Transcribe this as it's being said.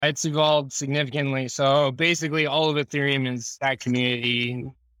It's evolved significantly. So basically all of Ethereum is that community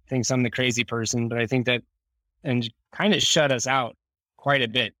thinks I'm the crazy person, but I think that and kind of shut us out quite a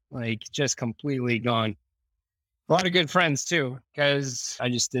bit, like just completely gone. A lot of good friends too, because I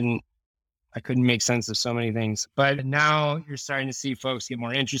couldn't make sense of so many things. But now you're starting to see folks get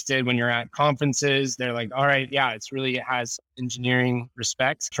more interested when you're at conferences. They're like, all right, yeah, it has engineering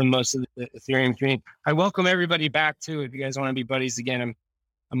respect from most of the Ethereum community. I welcome everybody back too. If you guys want to be buddies again,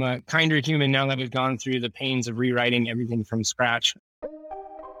 I'm a kinder human now that we've gone through the pains of rewriting everything from scratch.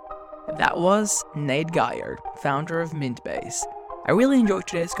 That was Nate Guyard, founder of Mintbase. I really enjoyed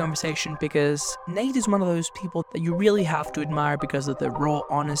today's conversation because Nate is one of those people that you really have to admire because of the raw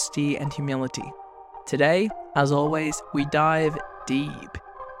honesty and humility. Today, as always, we dive deep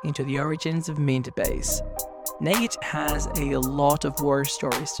into the origins of Mintbase. Nate has a lot of war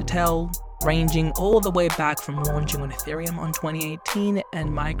stories to tell, ranging all the way back from launching on Ethereum on 2018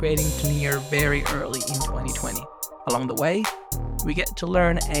 and migrating to Near very early in 2020. Along the way, we get to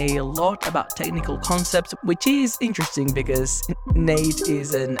learn a lot about technical concepts, which is interesting because Nate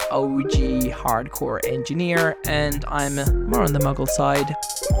is an OG hardcore engineer and I'm more on the muggle side.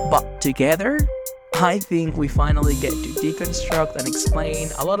 But together, I think we finally get to deconstruct and explain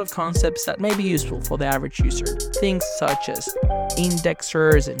a lot of concepts that may be useful for the average user. Things such as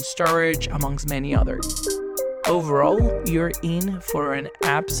indexers and storage, amongst many others. Overall, you're in for an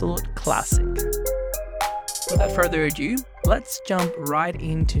absolute classic. Without further ado, let's jump right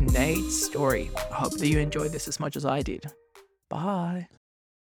into Nate's story. I hope that you enjoyed this as much as I did. Bye.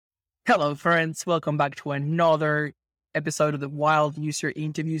 Hello, friends. Welcome back to another episode of the Wild User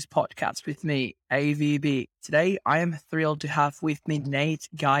Interviews podcast with me, AVB. Today, I am thrilled to have with me Nate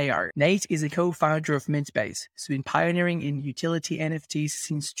Guyard. Nate is a co-founder of Mintbase, who's been pioneering in utility NFTs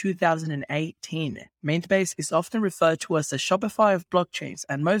since 2018. Mintbase is often referred to as the Shopify of blockchains,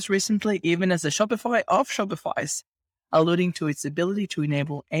 and most recently, even as the Shopify of Shopifys, alluding to its ability to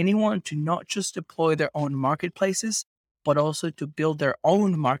enable anyone to not just deploy their own marketplaces, but also to build their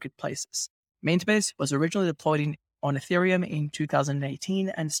own marketplaces. Mintbase was originally deployed on Ethereum in 2018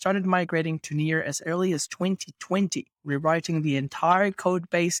 and started migrating to Near as early as 2020, rewriting the entire code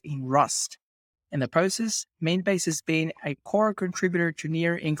base in Rust. In the process, Mintbase has been a core contributor to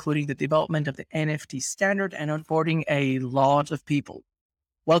Near, including the development of the NFT standard and onboarding a lot of people.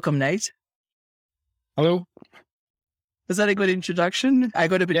 Welcome, Nate. Hello. Was that a good introduction? I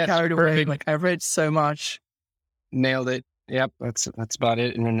got a bit carried away. Like, I read so much. Nailed it. Yep, that's about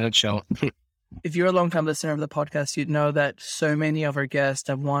it in a nutshell. If you're a long-time listener of the podcast, you'd know that so many of our guests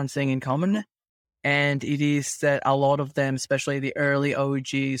have one thing in common, and it is that a lot of them, especially the early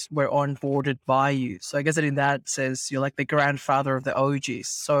OGs, were onboarded by you. So I guess that in that sense, you're like the grandfather of the OGs.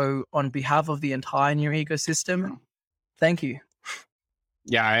 So on behalf of the entire Near ecosystem, thank you.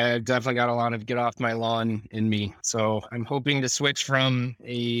 Yeah, I definitely got a lot of get off my lawn in me. So I'm hoping to switch from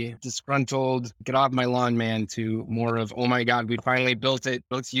a disgruntled get off my lawn man to more of, oh my God, we finally built it.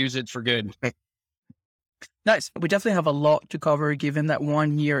 Let's use it for good. Nice. We definitely have a lot to cover given that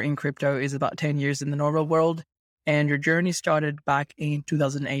 1 year in crypto is about 10 years in the normal world. And your journey started back in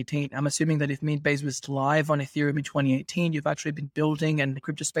 2018. I'm assuming that if Mintbase was live on Ethereum in 2018, you've actually been building in the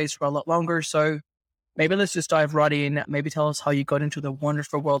crypto space for a lot longer. So maybe let's just dive right in. Maybe tell us how you got into the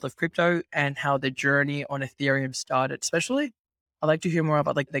wonderful world of crypto and how the journey on Ethereum started. Especially, I'd like to hear more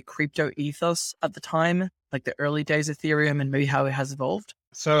about like the crypto ethos at the time, like the early days of Ethereum and maybe how it has evolved.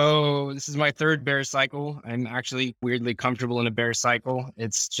 So this is my third bear cycle. I'm actually weirdly comfortable in a bear cycle.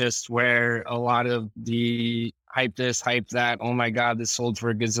 It's just where a lot of the hype this, hype that, oh my God, this sold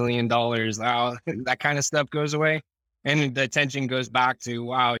for $1 gazillion. Wow, that kind of stuff goes away. And the attention goes back to,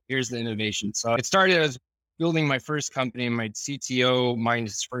 wow, here's the innovation. So it started as building my first company. My CTO mined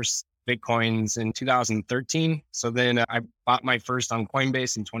his first Bitcoins in 2013. So then I bought my first on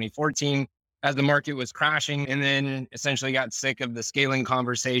Coinbase in 2014 as the market was crashing, and then essentially got sick of the scaling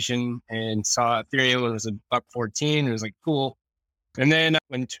conversation and saw Ethereum was $1.14. It was like, cool. And then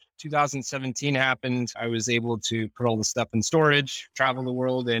when 2017 happened, I was able to put all the stuff in storage, travel the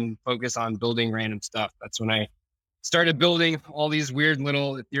world, and focus on building random stuff. That's when I started building all these weird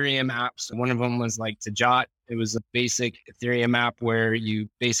little Ethereum apps. One of them was like Tajot. It was a basic Ethereum app where you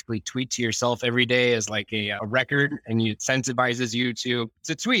basically tweet to yourself every day as like a record, and it incentivizes you to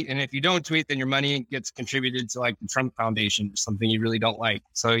tweet. And if you don't tweet, then your money gets contributed to like the Trump Foundation, something you really don't like.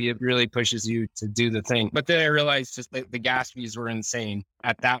 So it really pushes you to do the thing. But then I realized just the gas fees were insane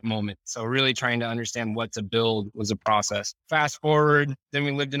at that moment. So really trying to understand what to build was a process. Fast forward, then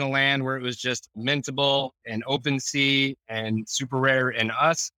we lived in a land where it was just Mintable and OpenSea and Super Rare and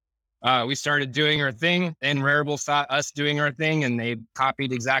us. We started doing our thing, and Rarible saw us doing our thing, and they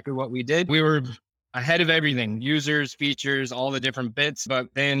copied exactly what we did. We were ahead of everything, users, features, all the different bits. But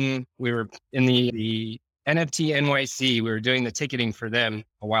then we were in the NFT NYC. We were doing the ticketing for them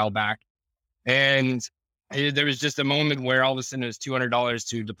a while back. And there was just a moment where all of a sudden it was $200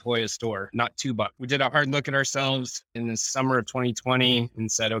 to deploy a store, not $2. We did a hard look at ourselves in the summer of 2020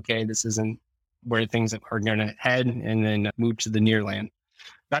 and said, okay, this isn't where things are going to head, and then moved to the near land.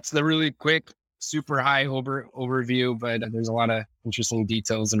 That's the really quick, super high overview, but there's a lot of interesting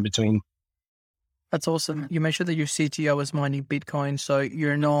details in between. That's awesome. You mentioned that your CTO is mining Bitcoin, so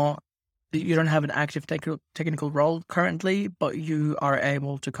you don't have an active technical role currently, but you are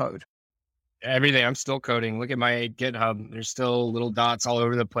able to code. Everything. I'm still coding. Look at my GitHub. There's still little dots all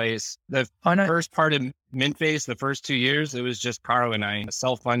over the place. The first part of Mintbase, the first 2 years, it was just Caro and I,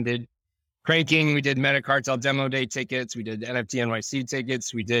 self-funded. Cranking, we did Metacartel demo day tickets, we did NFT NYC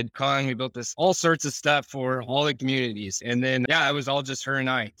tickets, we did Con, we built all sorts of stuff for all the communities. And then, it was all just her and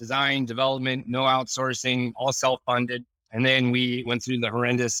I. Design, development, no outsourcing, all self-funded. And then we went through the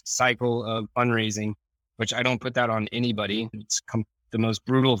horrendous cycle of fundraising, which I don't put that on anybody. It's the most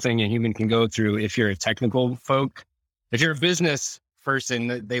brutal thing a human can go through if you're a technical folk. If you're a business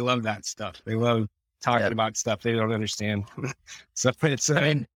person, they love that stuff. They love talking about stuff they don't understand. So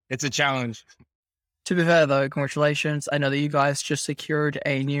it's a challenge. To be fair, though, congratulations. I know that you guys just secured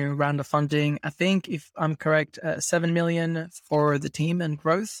a new round of funding. I think, if I'm correct, $7 million for the team and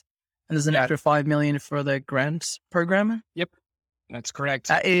growth. And there's an extra $5 million for the grants program. Yep, that's correct.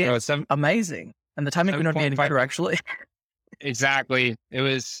 That is amazing. And the timing could not be any better, actually. Exactly.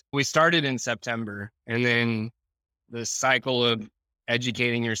 We started in September, and then the cycle of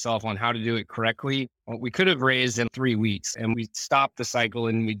educating yourself on how to do it correctly. We could have raised in 3 weeks, and we stopped the cycle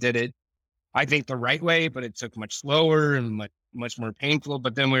and we did it, I think, the right way, but it took much slower and much more painful.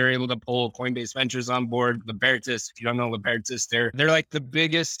 But then we were able to pull Coinbase Ventures on board. Libertas, if you don't know Libertas, they're like the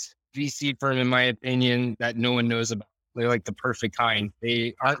biggest VC firm, in my opinion, that no one knows about. They're like the perfect kind.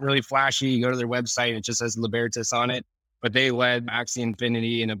 They aren't really flashy. You go to their website, it just says Libertas on it. But they led Axie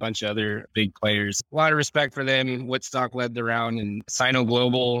Infinity and a bunch of other big players. A lot of respect for them. Woodstock led the round, and Sino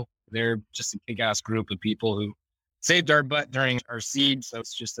Global, they're just a kick-ass group of people who saved our butt during our seed. So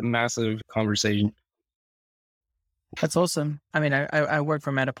it's just a massive conversation. That's awesome. I mean, I work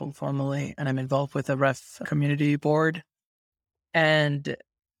for Metapool formerly, and I'm involved with the Ref community board. And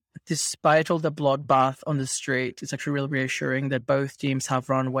despite all the bloodbath on the street, it's actually really reassuring that both teams have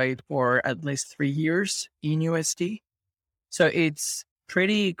runway for at least 3 years in USD. So it's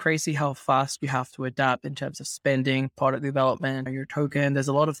pretty crazy how fast you have to adapt in terms of spending, product development, your token. There's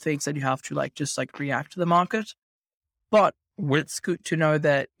a lot of things that you have to just react to the market. But it's good to know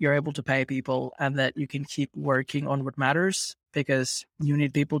that you're able to pay people and that you can keep working on what matters, because you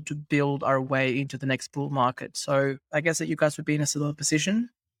need people to build our way into the next bull market. So I guess that you guys would be in a similar position.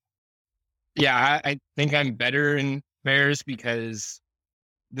 Yeah, I think I'm better in bears because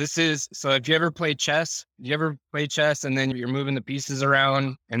so if you ever play chess, and then you're moving the pieces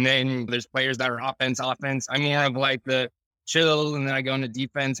around, and then there's players that are offense. I'm more of like the chill, and then I go into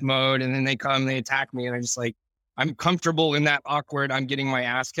defense mode, and then they come, they attack me, and I'm comfortable in that awkward, I'm getting my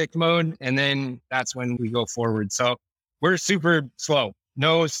ass kicked mode. And then that's when we go forward. So we're super slow.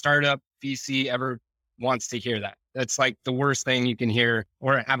 No startup VC ever wants to hear that. That's like the worst thing you can hear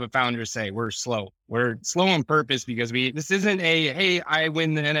or have a founder say. We're slow. We're slow on purpose because this isn't hey, I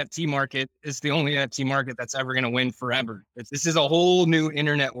win the NFT market. It's the only NFT market that's ever going to win forever. This is a whole new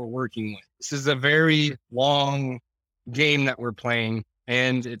internet we're working with. This is a very long game that we're playing.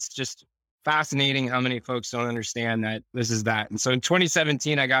 And it's just fascinating how many folks don't understand that this is that. And so in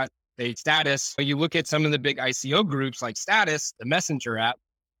 2017, I got a Status. You look at some of the big ICO groups like Status, the messenger app,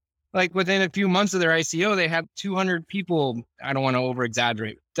 like within a few months of their ICO, they had 200 people. I don't want to over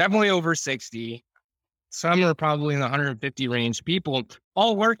exaggerate, definitely over 60. Some are probably in the 150 range, people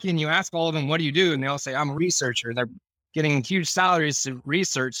all working. You ask all of them, what do you do? And they all say, I'm a researcher. They're getting huge salaries to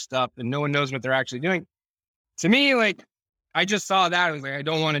research stuff and no one knows what they're actually doing. To me, I just saw that. I was like, I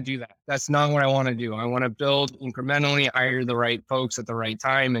don't want to do that. That's not what I want to do. I want to build incrementally, hire the right folks at the right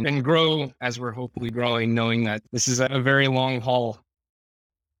time, and grow as we're hopefully growing, knowing that this is a very long haul.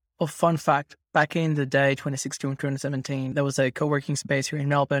 Well, fun fact, back in the day, 2016, 2017, there was a co-working space here in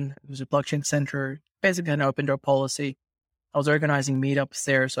Melbourne. It was a blockchain center, basically an open door policy. I was organizing meetups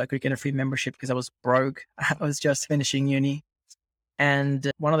there so I could get a free membership because I was broke. I was just finishing uni. And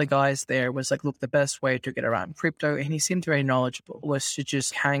one of the guys there was like, look, the best way to get around crypto, and he seemed very knowledgeable, was to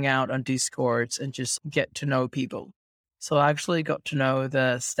just hang out on Discords and just get to know people. So I actually got to know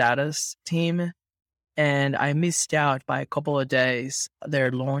the Status team and I missed out by a couple of days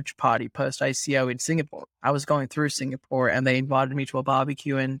their launch party post ICO in Singapore. I was going through Singapore and they invited me to a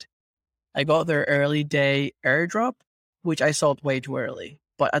barbecue, and I got their early day airdrop, which I sold way too early,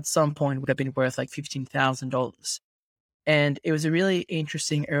 but at some point would have been worth like $15,000. And it was a really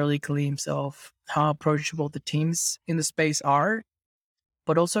interesting early glimpse of how approachable the teams in the space are,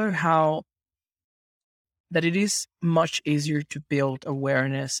 but also how that it is much easier to build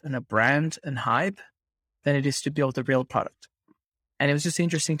awareness and a brand and hype than it is to build a real product. And it was just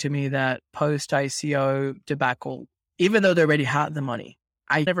interesting to me that post ICO debacle, even though they already had the money,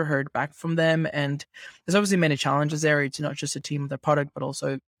 I never heard back from them. And there's obviously many challenges there. It's not just a team of the product, but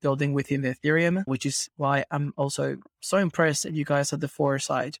also building within the Ethereum, which is why I'm also so impressed that you guys had the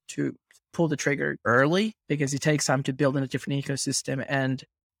foresight to pull the trigger early, because it takes time to build in a different ecosystem. And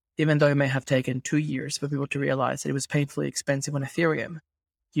even though it may have taken 2 years for people to realize that it was painfully expensive on Ethereum,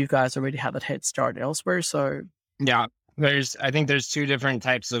 you guys already had that head start elsewhere. So yeah, I think there's two different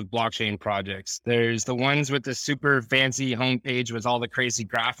types of blockchain projects. There's the ones with the super fancy homepage with all the crazy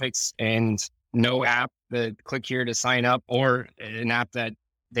graphics and no app that click here to sign up, or an app that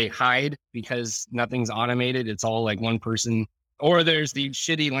they hide because nothing's automated. It's all like one person. Or there's the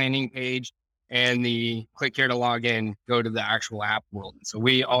shitty landing page and the click here to log in, go to the actual app world. So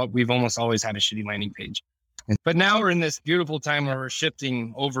we've almost always had a shitty landing page. But now we're in this beautiful time where we're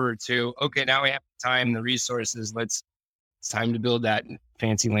shifting over to, okay, now we have the time, the resources. It's time to build that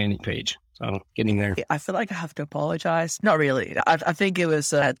fancy landing page. So getting there. I feel like I have to apologize. Not really. I think it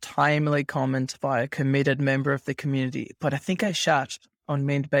was a timely comment by a committed member of the community, but I think I shat on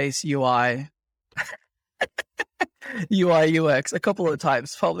Mintbase UI, UI UX a couple of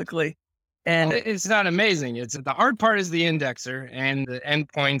times publicly. And it's not amazing. The hard part is the indexer and the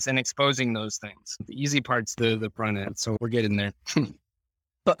endpoints and exposing those things. The easy part's the front end. So we're getting there.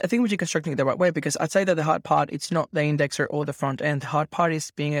 But I think we're constructing it the right way, because I'd say that the hard part, it's not the indexer or the front end. The hard part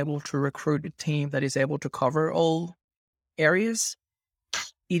is being able to recruit a team that is able to cover all areas.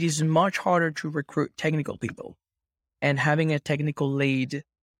 It is much harder to recruit technical people, and having a technical lead,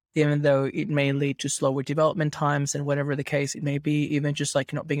 even though it may lead to slower development times and whatever the case it may be, even just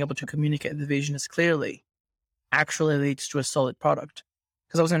like not being able to communicate the vision as clearly, actually leads to a solid product.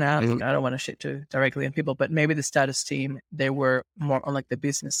 Because I was going to ask, I don't want to shit too directly on people, but maybe the status team, they were more on like the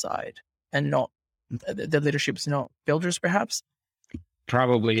business side and not, the leadership's not builders perhaps?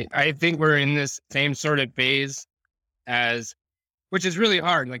 Probably. I think we're in this same sort of phase which is really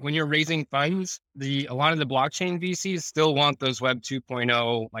hard. Like when you're raising funds, a lot of the blockchain VCs still want those Web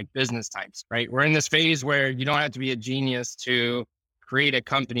 2.0 like business types, right? We're in this phase where you don't have to be a genius to create a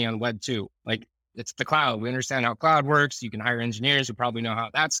company on Web 2. Like it's the cloud. We understand how cloud works. You can hire engineers who probably know how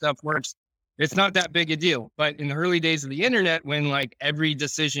that stuff works. It's not that big a deal. But in the early days of the internet, when like every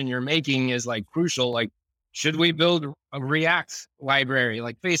decision you're making is like crucial, like should we build a React library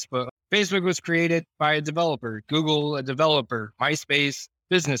like Facebook? Facebook was created by a developer, Google, a developer, MySpace,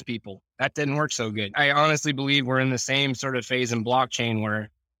 business people. That didn't work so good. I honestly believe we're in the same sort of phase in blockchain where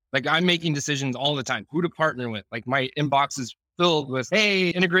like I'm making decisions all the time, who to partner with. Like my inbox is filled with, hey,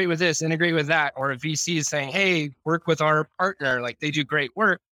 integrate with this, integrate with that. Or a VC is saying, hey, work with our partner. Like they do great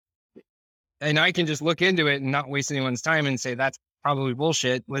work. And I can just look into it and not waste anyone's time and say, that's probably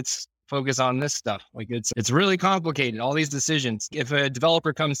bullshit. Let's focus on this stuff. Like it's really complicated, all these decisions. If a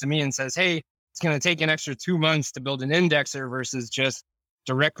developer comes to me and says, hey, it's going to take an extra 2 months to build an indexer versus just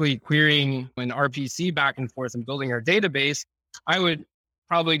directly querying an RPC back and forth and building our database, I would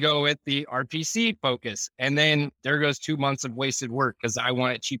probably go with the RPC focus. And then there goes 2 months of wasted work because I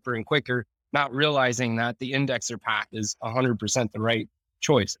want it cheaper and quicker, not realizing that the indexer path is 100% the right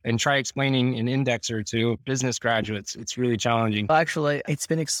choice. And try explaining an indexer to business graduates. It's really challenging. Actually, it's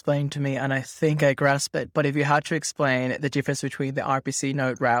been explained to me and I think I grasp it. But if you had to explain the difference between the RPC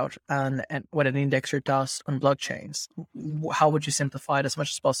node route and what an indexer does on blockchains, how would you simplify it as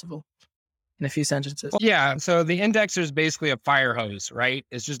much as possible in a few sentences? Yeah. So the indexer is basically a fire hose, right?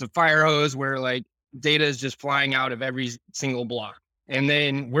 It's just a fire hose where like data is just flying out of every single block. And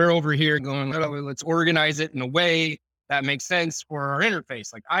then we're over here going, oh, let's organize it in a way that makes sense for our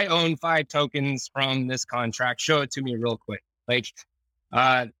interface. Like I own 5 tokens from this contract. Show it to me real quick. Like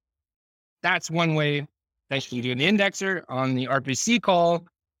that's one way that you do an indexer on the RPC call.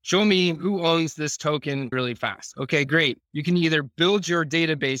 Show me who owns this token really fast. Okay, great. You can either build your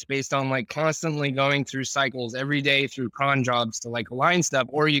database based on like constantly going through cycles every day through cron jobs to like align stuff,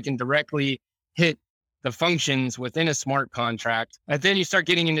 or you can directly hit the functions within a smart contract. And then you start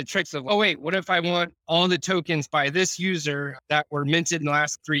getting into tricks of, oh, wait, what if I want all the tokens by this user that were minted in the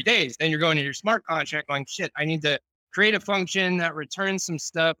last 3 days? Then you're going to your smart contract going, shit, I need to create a function that returns some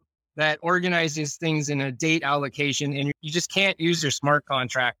stuff that organizes things in a date allocation, and you just can't use your smart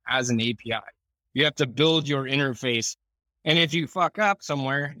contract as an API. You have to build your interface. And if you fuck up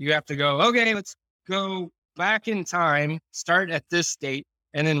somewhere, you have to go, okay, let's go back in time, start at this date,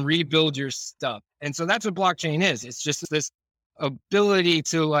 and then rebuild your stuff. And so that's what blockchain is. It's just this ability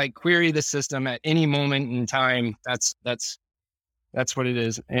to like query the system at any moment in time. That's what it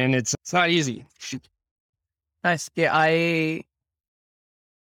is. And it's not easy. Nice. Yeah,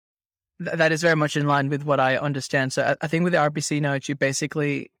 that is very much in line with what I understand. So I think with the RPC nodes, you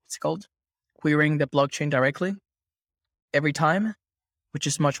basically, it's called querying the blockchain directly every time, which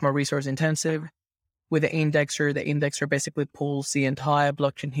is much more resource intensive. With the indexer basically pulls the entire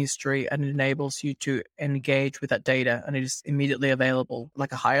blockchain history and enables you to engage with that data, and it is immediately available,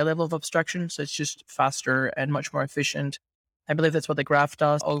 like a higher level of abstraction. So it's just faster and much more efficient. I believe that's what the graph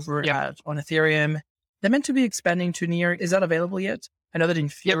does over on Ethereum. They're meant to be expanding to Near. Is that available yet? I know that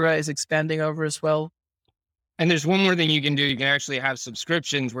Infura is expanding over as well. And there's one more thing you can do. You can actually have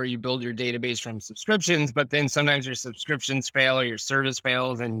subscriptions where you build your database from subscriptions, but then sometimes your subscriptions fail or your service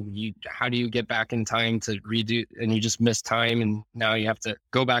fails, and how do you get back in time to redo, and you just miss time, and now you have to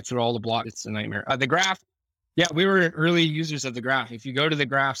go back through all the blocks. It's a nightmare. The graph, we were early users of the graph. If you go to the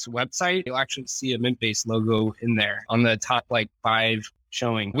graph's website, you'll actually see a Mintbase logo in there on the top 5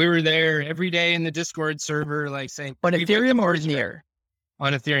 showing. We were there every day in the Discord server, saying on Ethereum or Near?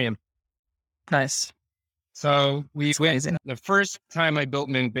 On Ethereum. Nice. So the first time I built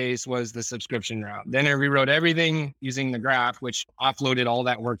Mintbase was the subscription route. Then I rewrote everything using the graph, which offloaded all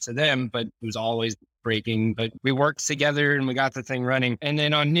that work to them, but it was always breaking. But we worked together and we got the thing running. And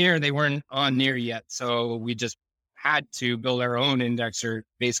then on Near, they weren't on Near yet. So we just had to build our own indexer,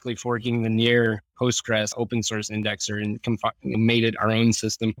 basically forking the Near Postgres open source indexer and made it our own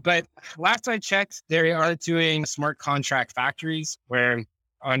system. But last I checked, they are doing smart contract factories where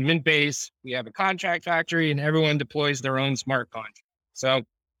on Mintbase, we have a contract factory and everyone deploys their own smart contract. So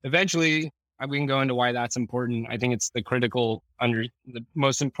eventually we can go into why that's important. I think it's the the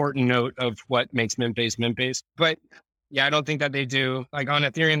most important note of what makes Mintbase Mintbase. But I don't think that they do. Like on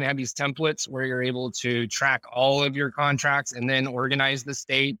Ethereum, they have these templates where you're able to track all of your contracts and then organize the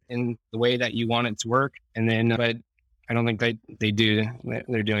state in the way that you want it to work. And then, but I don't think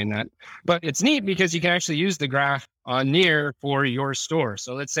they're doing that. But it's neat because you can actually use the graph on Near for your store.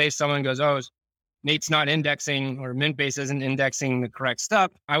 So let's say someone goes, oh, Nate's not indexing or Mintbase isn't indexing the correct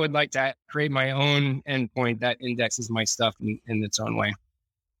stuff. I would like to create my own endpoint that indexes my stuff in its own way.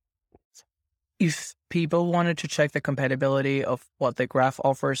 If people wanted to check the compatibility of what the graph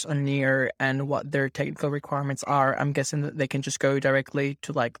offers on Near and what their technical requirements are, I'm guessing that they can just go directly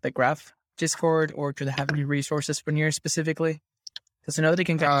to the graph Discord, or do they have any resources for Near specifically? Because I know they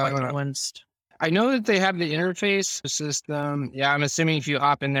can get quite nuanced. I know that they have the interface system. Yeah, I'm assuming if you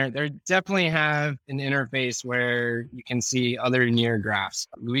hop in there, they definitely have an interface where you can see other Near graphs.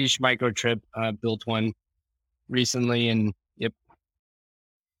 Luis Microtrip built one recently, and yep.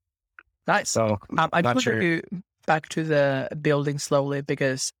 Nice. So I just want to go back to the building slowly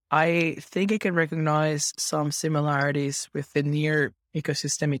because I think I can recognize some similarities with the Near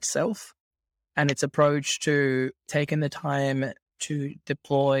ecosystem itself and its approach to taking the time to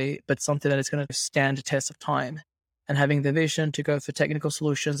deploy, but something that is going to stand the test of time, and having the vision to go for technical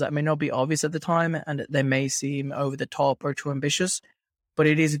solutions that may not be obvious at the time and they may seem over the top or too ambitious, but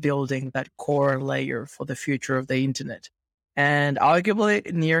it is building that core layer for the future of the internet. And arguably,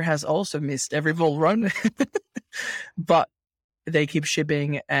 Near has also missed every bull run, but they keep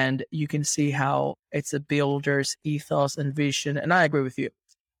shipping, and you can see how it's a builder's ethos and vision. And I agree with you.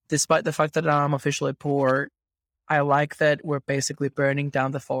 Despite the fact that I'm officially poor, I like that we're basically burning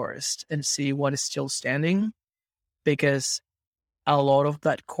down the forest and see what is still standing, because a lot of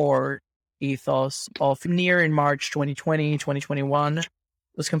that core ethos of Near in March 2020, 2021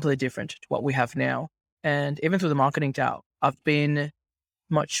 was completely different to what we have now. And even through the marketing DAO, I've been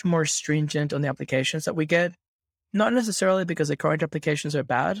much more stringent on the applications that we get, not necessarily because the current applications are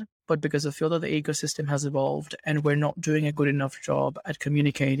bad, but because I feel that the ecosystem has evolved and we're not doing a good enough job at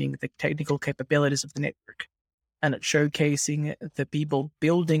communicating the technical capabilities of the network and at showcasing the people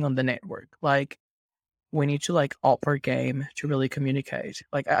building on the network. We need to up our game to really communicate.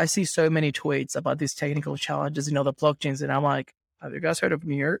 I see so many tweets about these technical challenges in other blockchains, and I'm like, have you guys heard of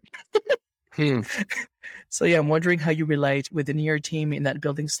Near? So I'm wondering how you relate with the Near team in that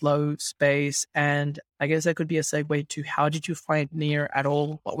building slow space. And I guess that could be a segue to how did you find Near at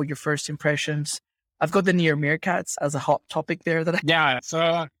all? What were your first impressions? I've got the Near Meerkats as a hot topic there.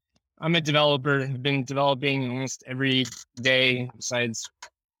 So I'm a developer. I've been developing almost every day besides,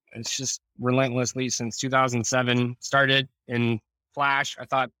 it's just relentlessly since 2007 started. And Flash. I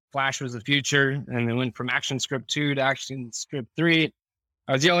thought Flash was the future. And then went from ActionScript 2 to ActionScript 3.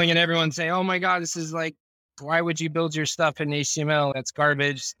 I was yelling at everyone saying, oh my God, this is like, why would you build your stuff in HTML? That's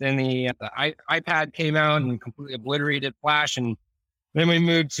garbage. Then the iPad came out and completely obliterated Flash. And then we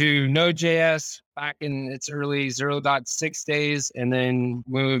moved to Node.js back in its early 0.6 days, and then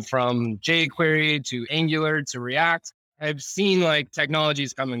moved from jQuery to Angular to React. I've seen like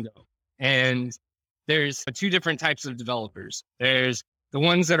technologies come and go. And there's two different types of developers. There's the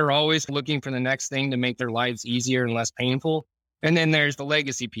ones that are always looking for the next thing to make their lives easier and less painful. And then there's the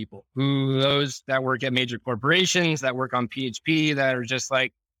legacy people, those that work at major corporations, that work on PHP, that are just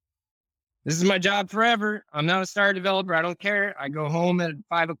like, this is my job forever. I'm not a Star developer. I don't care. I go home at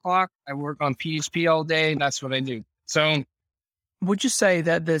 5 o'clock. I work on PHP all day. And that's what I do. So would you say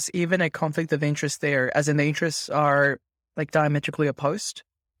that there's even a conflict of interest there, as in the interests are like diametrically opposed?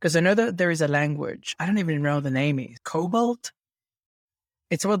 Because I know that there is a language, I don't even know the name is, Cobalt?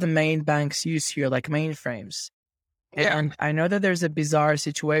 It's what the main banks use here, like mainframes. yeah, And I know that there's a bizarre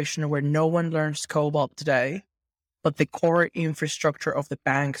situation where no one learns Cobalt today, but the core infrastructure of the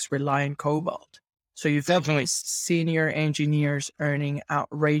banks rely on Cobalt. So you've definitely senior engineers earning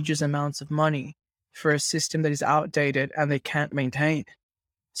outrageous amounts of money for a system that is outdated and they can't maintain.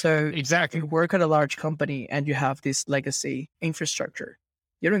 So exactly. you work at a large company and you have this legacy infrastructure.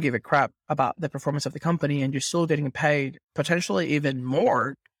 You don't give a crap about the performance of the company, and you're still getting paid potentially even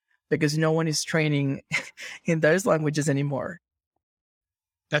more because no one is training in those languages anymore.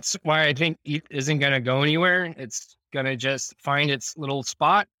 That's why I think ETH isn't going to go anywhere. It's going to just find its little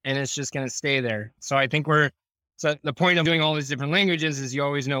spot and it's just going to stay there. So I think so the point of doing all these different languages is you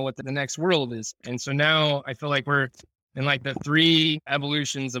always know what the next world is. And so now I feel like we're in like the 3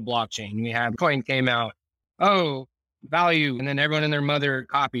 evolutions of blockchain. We have Bitcoin came out, value, and then everyone and their mother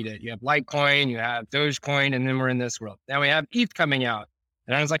copied it. You have Litecoin, you have Dogecoin, and then we're in this world. Now we have ETH coming out.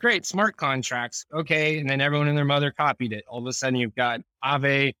 And I was like, great, smart contracts. Okay. And then everyone and their mother copied it. All of a sudden you've got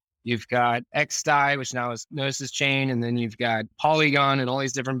Aave, you've got XDAI, which now is Gnosis Chain, and then you've got Polygon and all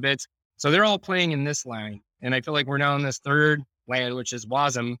these different bits. So they're all playing in this line. And I feel like we're now in this third land, which is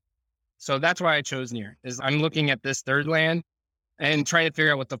WASM. So that's why I chose Near, is I'm looking at this third land and trying to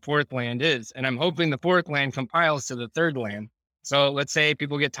figure out what the fourth land is. And I'm hoping the fourth land compiles to the third land. So let's say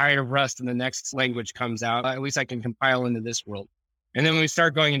people get tired of Rust and the next language comes out, at least I can compile into this world. And then when we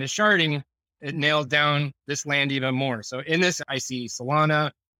start going into sharding, it nails down this land even more. So in this, I see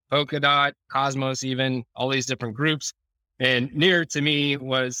Solana, Polkadot, Cosmos, even all these different groups. And Near to me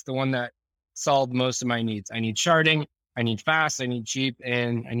was the one that solved most of my needs. I need sharding, I need fast, I need cheap,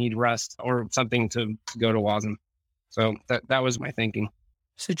 and I need Rust or something to go to WASM. So that was my thinking.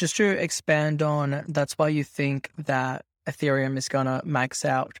 So just to expand on, that's why you think that Ethereum is going to max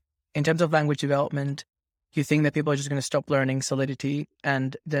out. In terms of language development, you think that people are just going to stop learning Solidity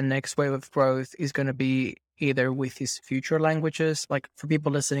and the next wave of growth is going to be either with these future languages, like for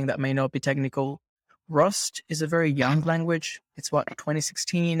people listening that may not be technical, Rust is a very young language. It's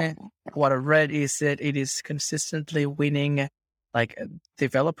 2016. What I read is that it is consistently winning like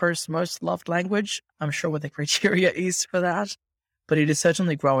developers' most loved language. I'm sure what the criteria is for that, but it is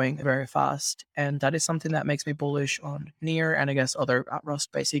certainly growing very fast. And that is something that makes me bullish on Near and I guess other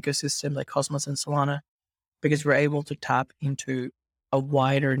Rust-based ecosystems like Cosmos and Solana, because we're able to tap into a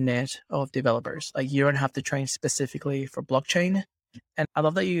wider net of developers. Like you don't have to train specifically for blockchain. And I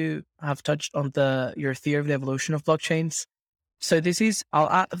love that you have touched on your theory of the evolution of blockchains. So I'll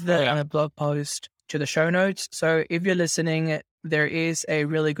add the blog post to the show notes. So if you're listening, there is a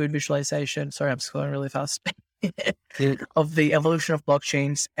really good visualization. Sorry, I'm scrolling really fast. Of the evolution of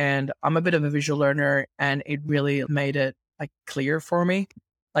blockchains. And I'm a bit of a visual learner and it really made it like clear for me.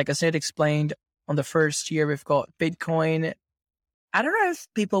 Like I said, explained on the first year, we've got Bitcoin. I don't know if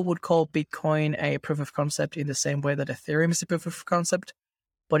people would call Bitcoin a proof of concept in the same way that Ethereum is a proof of concept,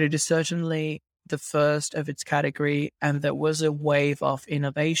 but it is certainly the first of its category. And there was a wave of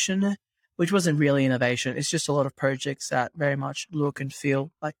innovation, which wasn't really innovation. It's just a lot of projects that very much look and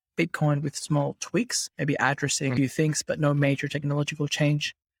feel like Bitcoin with small tweaks, maybe addressing a few things, but no major technological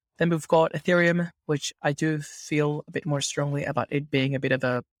change. Then we've got Ethereum, which I do feel a bit more strongly about it being a bit of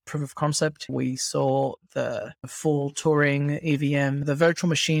a proof of concept. We saw the full Turing EVM, the virtual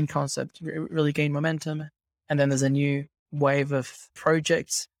machine concept really gain momentum. And then there's a new wave of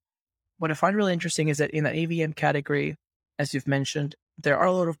projects. What I find really interesting is that in the EVM category, as you've mentioned, there are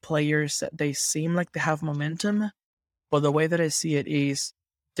a lot of players that they seem like they have momentum, but the way that I see it is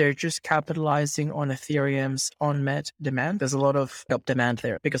they're just capitalizing on Ethereum's unmet demand. There's a lot of demand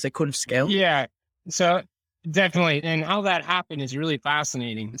there because they couldn't scale. Yeah. So Definitely. And how that happened is really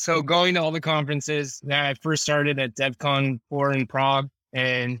fascinating. So going to all the conferences that I first started at DevCon 4 in Prague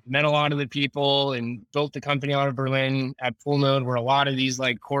and met a lot of the people and built the company out of Berlin at Full Node, where a lot of these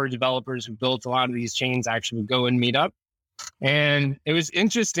like core developers who built a lot of these chains actually would go and meet up. And it was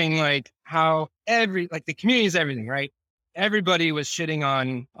interesting, like how the community is everything, right? Everybody was shitting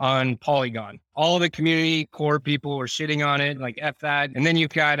on Polygon. All the community core people were shitting on it, like F that. And then you've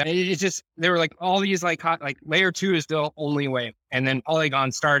got it's just they were like all these like layer 2 is the only way. And then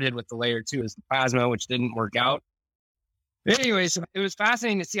Polygon started with the layer 2 as the Plasma, which didn't work out. But anyways, it was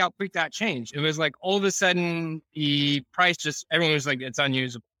fascinating to see how quick that changed. It was like all of a sudden the price everyone was like, it's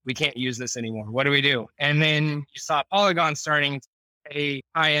unusable. We can't use this anymore. What do we do? And then you saw Polygon starting to pay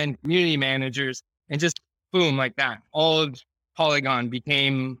high-end community managers and just boom, like that. All of Polygon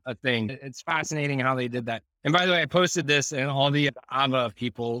became a thing. It's fascinating how they did that. And by the way, I posted this and all the Ava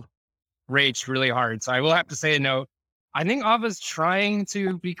people raged really hard. So I will have to say a note. I think Ava's trying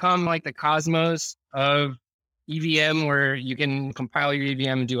to become like the Cosmos of EVM, where you can compile your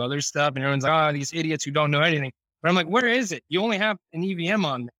EVM and do other stuff. And everyone's like, oh, these idiots who don't know anything. But I'm like, where is it? You only have an EVM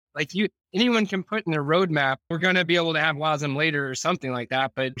on there. Like anyone can put in their roadmap, we're going to be able to have WASM later or something like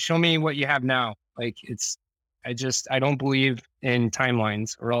that. But show me what you have now. Like I don't believe in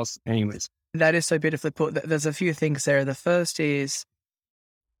timelines or else anyways. That is so beautifully put. There's a few things there. The first is,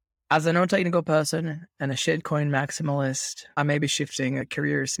 as a non-technical person and a shitcoin maximalist, I may be shifting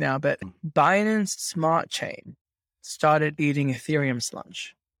careers now, but Binance Smart Chain started eating Ethereum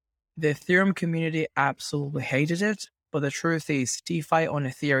sludge. The Ethereum community absolutely hated it, but the truth is DeFi on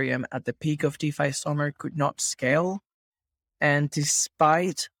Ethereum at the peak of DeFi summer could not scale. And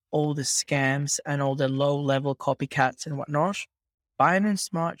despite all the scams and all the low-level copycats and whatnot, Binance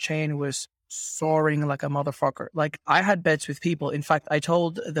Smart Chain was soaring like a motherfucker. Like, I had bets with people. In fact, I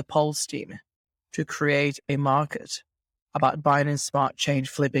told the Pulse team to create a market about Binance Smart Chain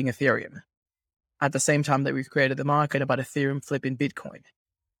flipping Ethereum at the same time that we created the market about Ethereum flipping Bitcoin.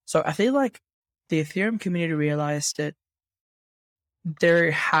 So I feel like the Ethereum community realized that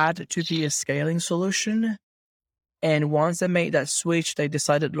there had to be a scaling solution. And once they made that switch, they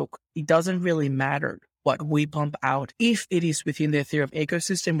decided, look, it doesn't really matter what we pump out. If it is within the Ethereum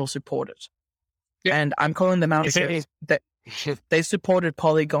ecosystem, we'll support it. Yeah. And I'm calling them out because they supported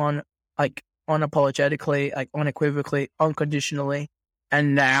Polygon like unapologetically, like unequivocally, unconditionally.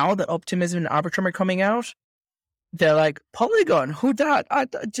 And now that Optimism and Arbitrum are coming out, they're like, Polygon, who dat? I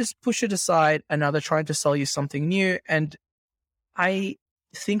just push it aside, and now they're trying to sell you something new. And I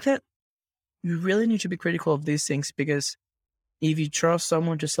think that you really need to be critical of these things, because if you trust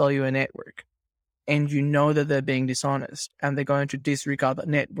someone to sell you a network and you know that they're being dishonest and they're going to disregard that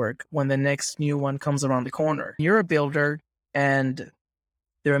network when the next new one comes around the corner, you're a builder, and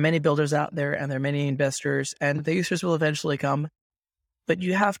there are many builders out there and there are many investors, and the users will eventually come. But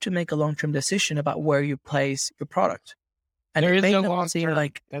you have to make a long-term decision about where you place your product. And there is no long-term,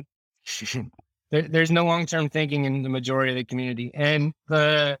 like there's no long-term thinking in the majority of the community. And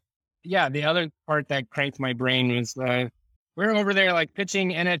the other part that cranked my brain was we're over there like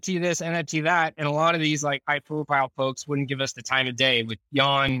pitching NFT this, NFT that, and a lot of these like high-profile folks wouldn't give us the time of day. With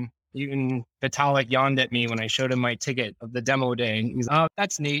even Vitalik yawned at me when I showed him my ticket of the demo day. And he's, oh,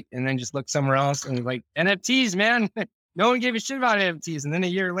 that's neat. And then just looked somewhere else and was like, NFTs, man. No one gave a shit about NFTs. And then a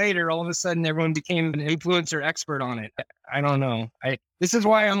year later, all of a sudden, everyone became an influencer expert on it. I don't know. This is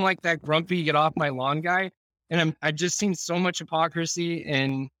why I'm like that grumpy, get off my lawn guy. And I've just seen so much hypocrisy.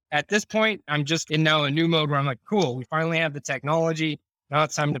 And at this point, I'm just in now a new mode where I'm like, cool, we finally have the technology. Now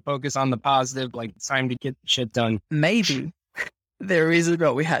it's time to focus on the positive. Like, it's time to get shit done. Maybe the reason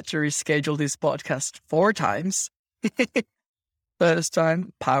that we had to reschedule this podcast 4 times. First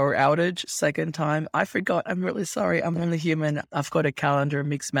time, power outage. Second time, I forgot. I'm really sorry. I'm only human. I've got a calendar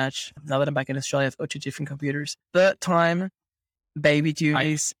mix match. Now that I'm back in Australia, I've got 2 different computers. Third time, baby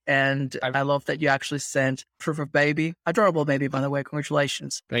duties. I love that you actually sent proof of baby. Adorable baby, by the way.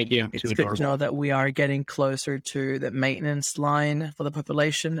 Congratulations. Thank you. It's good to know that we are getting closer to the maintenance line for the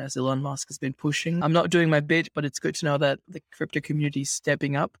population, as Elon Musk has been pushing. I'm not doing my bit, but it's good to know that the crypto community is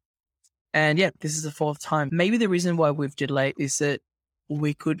stepping up. And yeah, this is the 4th time. Maybe the reason why we've delayed is that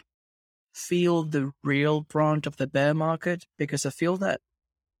we could feel the real brunt of the bear market, because I feel that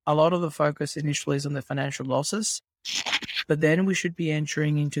a lot of the focus initially is on the financial losses, but then we should be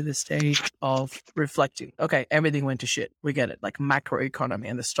entering into the stage of reflecting. Okay, everything went to shit. We get it, like macroeconomy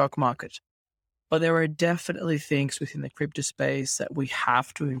and the stock market. But there are definitely things within the crypto space that we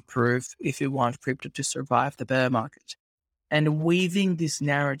have to improve if we want crypto to survive the bear market. And weaving these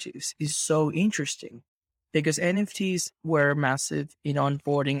narratives is so interesting, because NFTs were massive in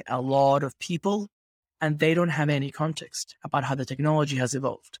onboarding a lot of people and they don't have any context about how the technology has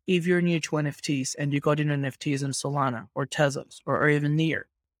evolved. If you're new to NFTs and you got into NFTs in Solana or Tezos or even Near,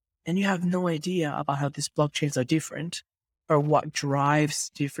 and you have no idea about how these blockchains are different or what drives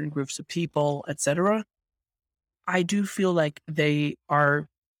different groups of people, etc., I do feel like they are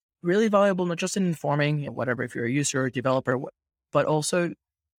really valuable, not just in informing, whatever, if you're a user or developer, but also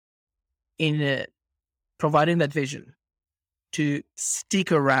in providing that vision to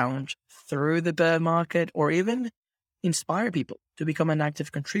stick around through the bear market or even inspire people to become an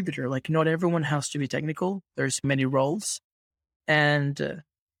active contributor. Like, not everyone has to be technical. There's many roles. And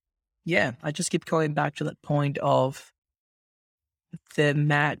I just keep going back to that point of the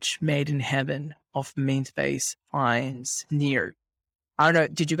match made in heaven of Mintbase finds Near. I don't know,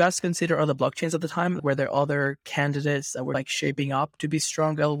 did you guys consider other blockchains at the time? Were there other candidates that were like shaping up to be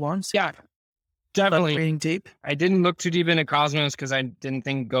strong L1s? Yeah, definitely. Reading deep? I didn't look too deep into Cosmos because I didn't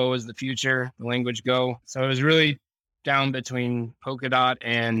think Go was the future, the language Go. So it was really down between Polkadot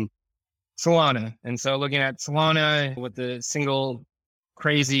and Solana. And so looking at Solana with the single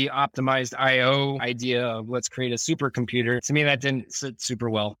crazy optimized IO idea of let's create a supercomputer, to me that didn't sit super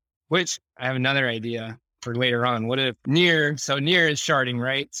well, which I have another idea for later on. What if Near is sharding,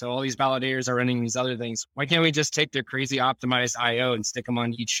 right? So all these validators are running these other things. Why can't we just take their crazy optimized IO and stick them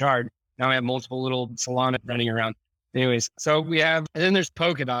on each shard? Now I have multiple little Solana running around. Anyways, so we have, and then there's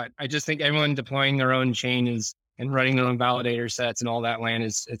Polkadot. I just think everyone deploying their own chain and running their own validator sets and all that land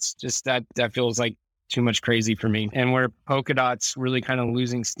it's just that feels like too much crazy for me. And where Polkadot's really kind of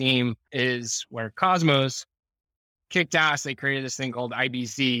losing steam is where Cosmos kicked ass. They created this thing called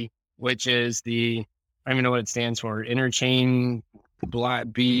IBC, which is I don't even know what it stands for. Interchain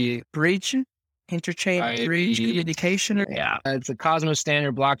Bridge? Interchain bridge communication? Yeah, it's a Cosmos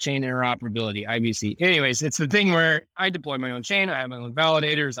standard blockchain interoperability, IBC. Anyways, it's the thing where I deploy my own chain. I have my own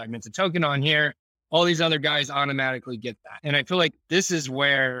validators. I mint a token on here. All these other guys automatically get that. And I feel like this is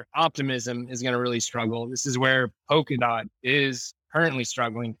where Optimism is going to really struggle. This is where Polkadot is currently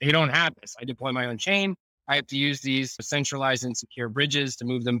struggling. They don't have this. I deploy my own chain. I have to use these centralized and secure bridges to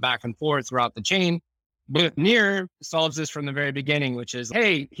move them back and forth throughout the chain. But Near solves this from the very beginning, which is,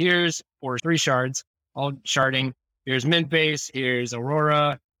 hey, here's for 3 shards, all sharding. Here's Mintbase, here's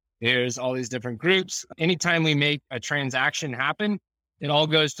Aurora, here's all these different groups. Anytime we make a transaction happen, it all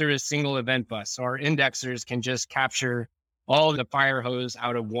goes through a single event bus. So our indexers can just capture all the fire hose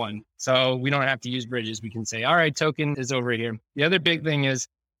out of one. So we don't have to use bridges. We can say, all right, token is over here. The other big thing is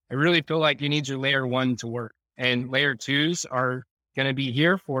I really feel like you need your layer 1 to work, and layer 2s are going to be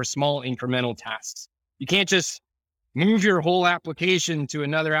here for small incremental tasks. You can't just move your whole application to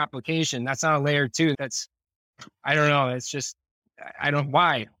another application. That's not a layer 2. I don't know. It's just,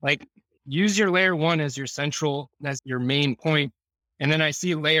 why? Like, use your layer 1 as your main point. And then I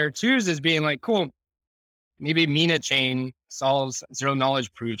see layer 2s as being like, cool, maybe Mina chain solves zero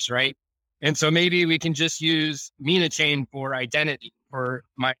knowledge proofs, right? And so maybe we can just use Mina chain for identity for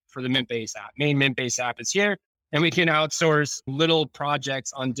the Mintbase app. Main Mintbase app is here, and we can outsource little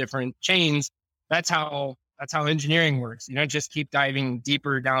projects on different chains. That's how engineering works. You don't just keep diving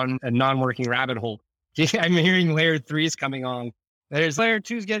deeper down a non-working rabbit hole. I'm hearing layer 3s coming on. There's layer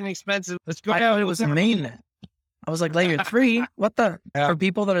 2s getting expensive. Let's go. I thought it was mean. I was like, layer 3? What the? Yeah. For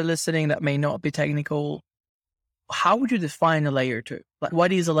people that are listening that may not be technical, how would you define a layer 2? Like,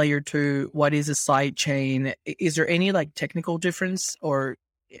 what is a layer 2? What is a side chain? Is there any like technical difference, or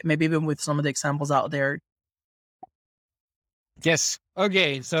maybe even with some of the examples out there? Yes.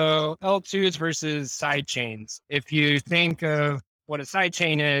 Okay. So L2s versus side chains. If you think of what a side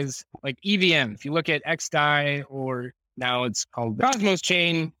chain is, like EVM, if you look at XDAI, or now it's called Cosmos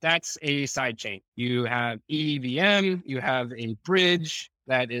chain, that's a side chain. You have EVM, you have a bridge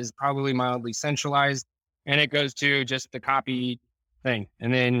that is probably mildly centralized, and it goes to just the copy thing.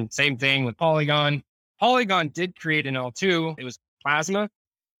 And then same thing with Polygon. Polygon did create an L2. It was Plasma.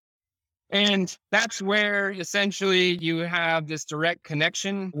 And that's where essentially you have this direct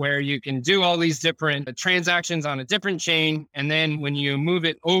connection where you can do all these different transactions on a different chain. And then when you move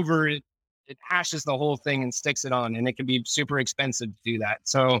it over, it hashes the whole thing and sticks it on. And it can be super expensive to do that.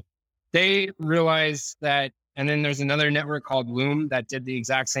 So they realized that. And then there's another network called Loom that did the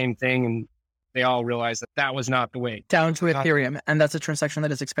exact same thing. And they all realized that that was not the way. Down to Ethereum. And that's a transaction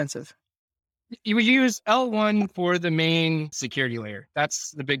that is expensive. You would use L1 for the main security layer.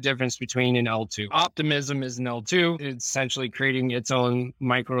 That's the big difference between an L2. Optimism is an L2. It's essentially creating its own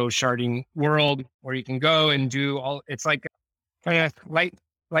micro sharding world where you can go and do all. It's like kind of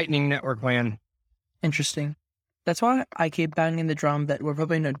lightning network land. Interesting. That's why I keep banging the drum that we're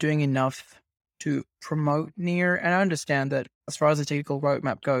probably not doing enough to promote Near. And I understand that as far as the technical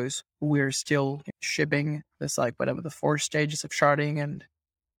roadmap goes, we're still shipping this, like, whatever, the 4 stages of sharding and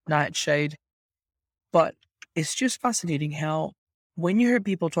Nightshade. But it's just fascinating how when you hear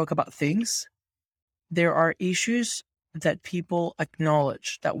people talk about things, there are issues that people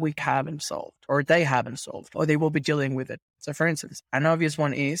acknowledge that we haven't solved, or they haven't solved, or they will be dealing with it. So for instance, an obvious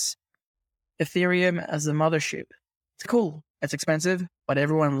one is Ethereum as a mothership. It's cool, it's expensive, but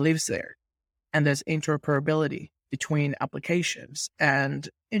everyone lives there. And there's interoperability between applications. And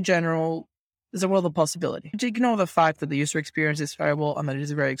in general, there's a world of possibility. To ignore the fact that the user experience is terrible and that it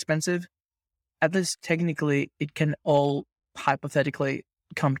is very expensive, at least technically, it can all hypothetically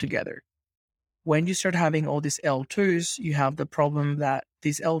come together. When you start having all these L2s, you have the problem that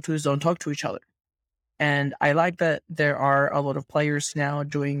these L2s don't talk to each other. And I like that there are a lot of players now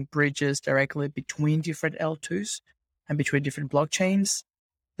doing bridges directly between different L2s and between different blockchains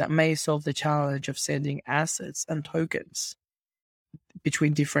that may solve the challenge of sending assets and tokens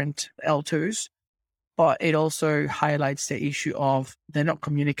between different L2s. But it also highlights the issue of they're not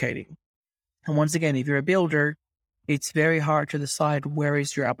communicating. And once again, if you're a builder, it's very hard to decide where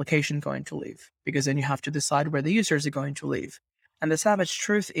is your application going to live, because then you have to decide where the users are going to live. And the savage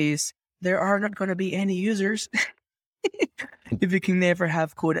truth is there are not going to be any users if you can never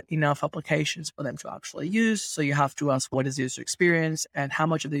have good enough applications for them to actually use. So you have to ask, what is the user experience and how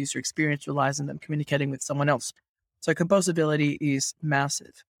much of the user experience relies on them communicating with someone else. So composability is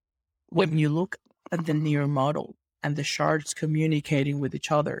massive. When you look at the Near model and the shards communicating with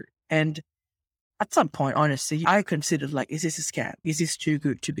each other, and at some point, honestly, I considered, like, is this a scam? Is this too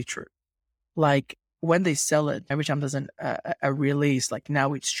good to be true? Like, when they sell it, every time there's a release, like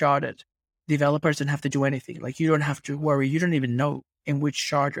now it's sharded, developers don't have to do anything. Like, you don't have to worry. You don't even know in which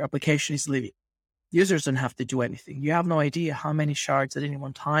shard your application is living. Users don't have to do anything. You have no idea how many shards at any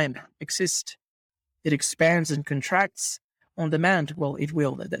one time exist. It expands and contracts on demand. Well, it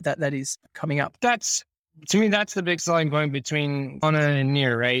will. That is coming up. To me, that's the big selling point between Solana and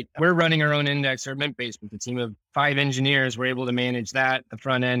Near, right? We're running our own index or Mintbase with a team of 5 engineers. We're able to manage that, the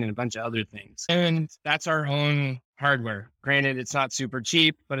front end, and a bunch of other things. And that's our own hardware. Granted, it's not super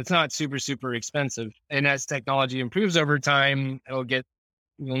cheap, but it's not super, super expensive. And as technology improves over time,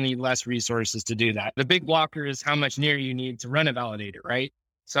 you'll need less resources to do that. The big blocker is how much Near you need to run a validator, right?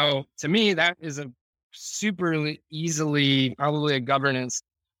 So to me, that is a super easily, probably a governance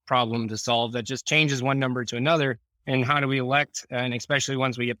problem to solve that just changes one number to another. And how do we elect? And especially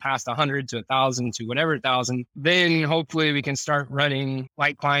once we get past 100 to 1,000 to whatever 1,000, then hopefully we can start running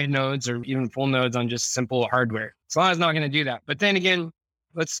light client nodes or even full nodes on just simple hardware. Solana's not going to do that. But then again,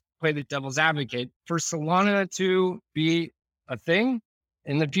 let's play the devil's advocate. For Solana to be a thing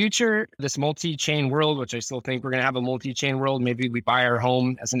in the future, this multi-chain world, which I still think we're going to have a multi-chain world. Maybe we buy our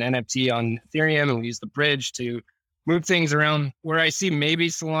home as an NFT on Ethereum and we use the bridge to move things around. Where I see maybe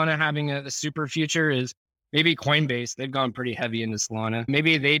Solana having a super future is maybe Coinbase. They've gone pretty heavy into Solana.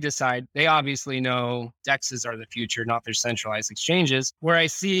 Maybe they decide, they obviously know DEXs are the future, not their centralized exchanges. Where I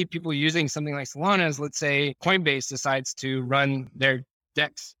see people using something like Solana is, let's say Coinbase decides to run their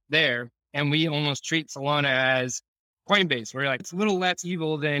DEX there, and we almost treat Solana as Coinbase, where like, it's a little less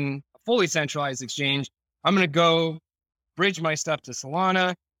evil than a fully centralized exchange. I'm going to go bridge my stuff to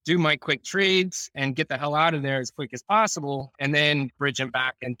Solana, do my quick trades and get the hell out of there as quick as possible, and then bridge them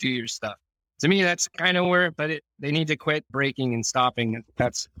back and do your stuff. To me, that's kind of where, they need to quit breaking and stopping.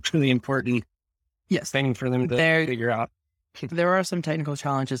 That's really important thing for them to figure out. There are some technical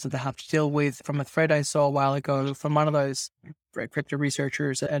challenges that they have to deal with. From a thread I saw a while ago from one of those crypto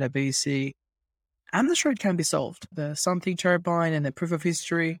researchers at a VC, I'm not sure it can be solved. The something turbine and the proof of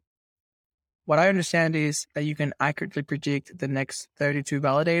history. What I understand is that you can accurately predict the next 32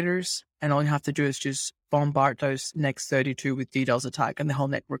 validators, and all you have to do is just bombard those next 32 with DDoS attack, and the whole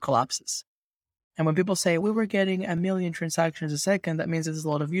network collapses. And when people say, we were getting 1 million transactions a second, that means that there's a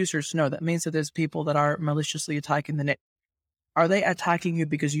lot of users. No, that means that there's people that are maliciously attacking the net. Are they attacking you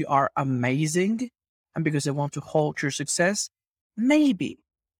because you are amazing and because they want to halt your success? Maybe.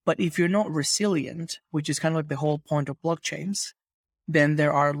 But if you're not resilient, which is kind of like the whole point of blockchains, then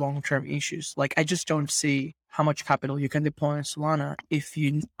there are long-term issues. Like, I just don't see how much capital you can deploy in Solana if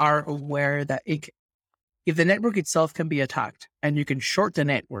you are aware that if the network itself can be attacked and you can short the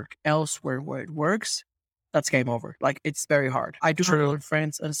network elsewhere where it works, that's game over. Like, it's very hard. I do have a lot of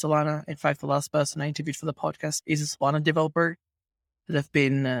friends on Solana. In fact, the last person I interviewed for the podcast is a Solana developer that have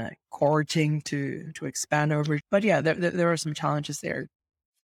been courting to expand over. But yeah, there are some challenges there.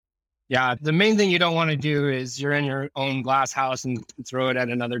 Yeah, the main thing you don't want to do is you're in your own glass house and throw it at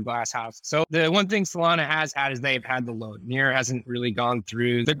another glass house. So the one thing Solana has had is they've had the load. Near hasn't really gone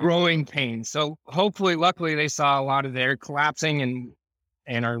through the growing pains. So hopefully, luckily, they saw a lot of their collapsing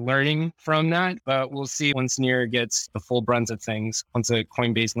and are learning from that. But we'll see once Near gets the full brunt of things, once a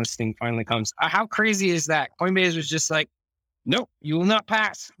Coinbase listing finally comes. How crazy is that? Coinbase was just like, nope, you will not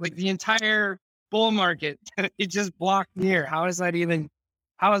pass. Like the entire bull market, it just blocked Near. How is that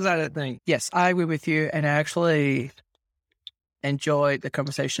a thing? Yes, I agree with you. And I actually enjoyed the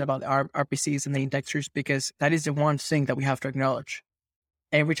conversation about the RPCs and the indexers, because that is the one thing that we have to acknowledge.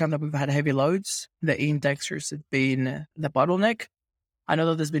 Every time that we've had heavy loads, the indexers have been the bottleneck. I know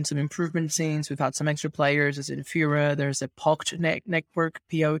that there's been some improvement scenes. We've had some extra players. There's Infura. There's a POCT network,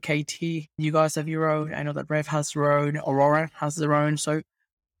 POKT. You guys have your own. I know that Rev has their own. Aurora has their own. So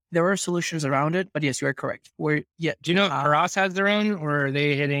there are solutions around it. But yes, you are correct. Do you know if Paras has their own, or are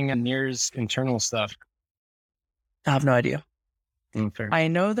they hitting Near's internal stuff? I have no idea. Fair. I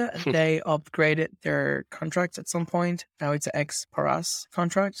know that they upgraded their contracts at some point. Now it's an ex-Paras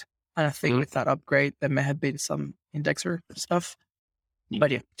contract. And I think with that upgrade, there may have been some indexer stuff. But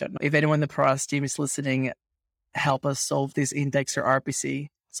yeah, don't know. If anyone in the Paras team is listening, help us solve this indexer RPC.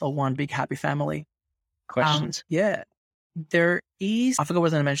 So one big happy family. Questions? Yeah. There is, I forgot what I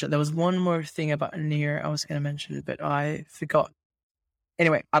was going to mention. There was one more thing about Near I was going to mention, but I forgot.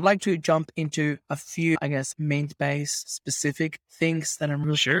 Anyway, I'd like to jump into a few, I guess, Mint-based specific things that I'm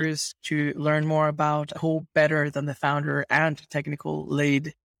really curious to learn more about. Who better than the founder and technical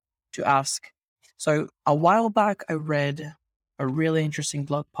lead to ask? So a while back, I read a really interesting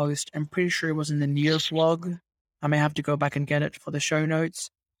blog post. I'm pretty sure it was in the Near blog. I may have to go back and get it for the show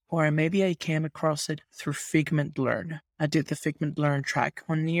notes. Or maybe I came across it through Figment Learn. I did the Figment Learn track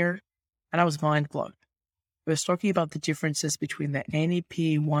on Near, and I was mind blown. It was talking about the differences between the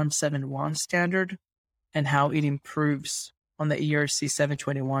NEP 171 standard and how it improves on the ERC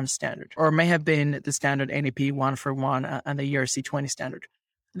 721 standard, or it may have been the standard NEP 141 and the ERC 20 standard.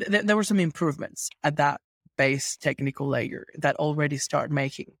 There were some improvements at that base technical layer that already start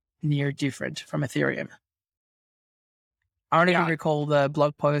making Near different from Ethereum. I don't even recall the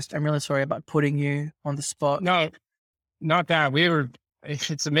blog post. I'm really sorry about putting you on the spot. No, not that.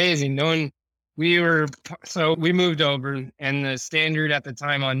 It's amazing. So we moved over, and the standard at the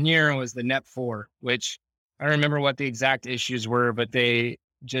time on Near was the NEP 4, which I don't remember what the exact issues were, but they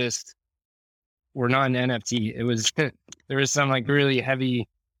just were not an NFT. It was, there was some like really heavy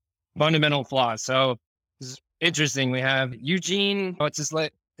fundamental flaws. So it's interesting. We have Eugene, what's his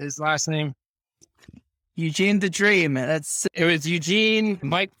last name? Eugene the Dream. It was Eugene,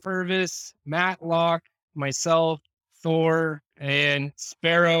 Mike Purvis, Matt Locke, myself, Thor, and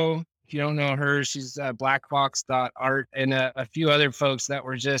Sparrow. If you don't know her, she's blackbox.art, and a few other folks that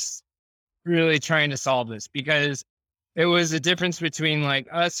were just really trying to solve this, because it was a difference between like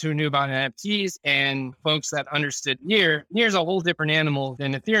us who knew about NFTs and folks that understood Near. Near's a whole different animal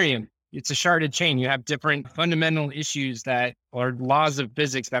than Ethereum. It's a sharded chain. You have different fundamental issues or laws of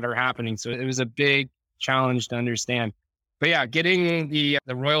physics that are happening. So it was a big challenge to understand. But yeah, getting the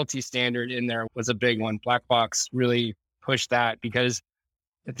royalty standard in there was a big one. Blackbox really pushed that, because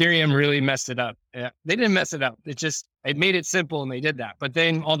Ethereum really messed it up. They didn't mess it up. It made it simple, and they did that. But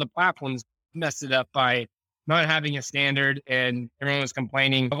then all the platforms messed it up by not having a standard, and everyone was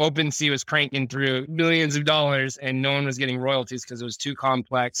complaining. OpenSea was cranking through millions of dollars, and no one was getting royalties because it was too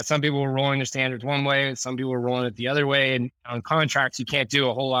complex. Some people were rolling their standards one way, and some people were rolling it the other way. And on contracts, you can't do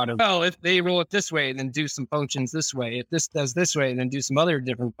a whole lot of, well, if they roll it this way, then do some functions this way. If this does this way, then do some other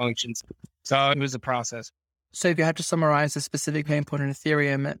different functions. So it was a process. So if you had to summarize a specific pain point in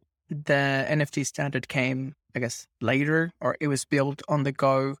Ethereum, the NFT standard came, I guess, later, or it was built on the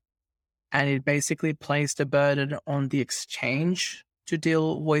go, and it basically placed a burden on the exchange to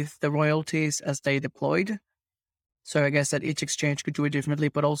deal with the royalties as they deployed. So I guess that each exchange could do it differently,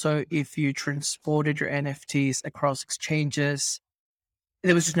 but also if you transported your NFTs across exchanges,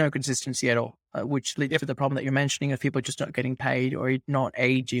 there was just no consistency at all, which leads to the problem that you're mentioning of people just not getting paid or not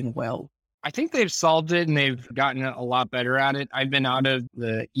aging well. I think they've solved it, and they've gotten a lot better at it. I've been out of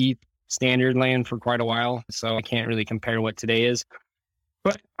the ETH standard land for quite a while, so I can't really compare what today is.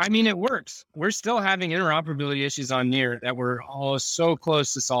 But I mean, it works. We're still having interoperability issues on Near that we're all so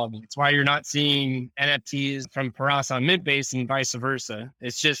close to solving. It's why you're not seeing NFTs from Paras on Mintbase and vice versa.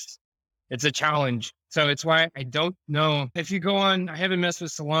 It's a challenge. So it's why I don't know. If you go on, I haven't messed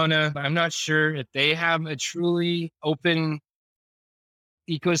with Solana, but I'm not sure if they have a truly open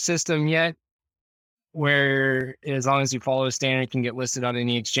ecosystem yet, where as long as you follow a standard, it can get listed on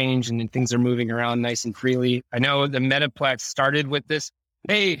any exchange, and then things are moving around nice and freely. I know the Metaplex started with this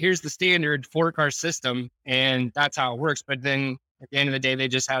hey, here's the standard fork our system, and that's how it works. But then at the end of the day, they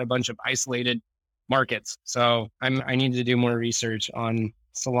just had a bunch of isolated markets. So I need to do more research on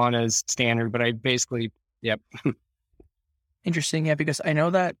Solana's standard, but I basically, yep. Interesting, yeah, because I know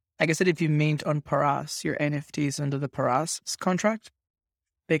that, like I said, if you mint on Paras, your NFT is under the Paras contract,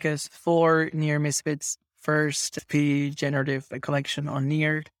 because for Near Misfits first P generative collection on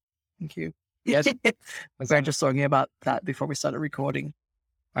Near, thank you. Yes. We were just talking about that before we started recording.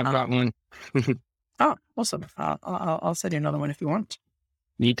 I've got one. Oh, awesome. I'll send you another one if you want.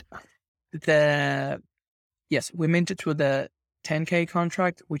 Neat. Yes, we minted to the 10K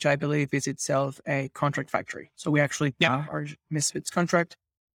contract, which I believe is itself a contract factory. So we actually have our Misfits contract,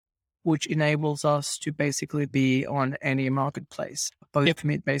 which enables us to basically be on any marketplace. Both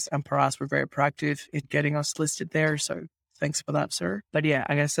Mint-Base and Paras were very proactive in getting us listed there. So thanks for that, sir. But yeah,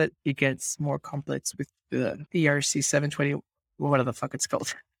 like I said, it gets more complex with the ERC 720, whatever the fuck it's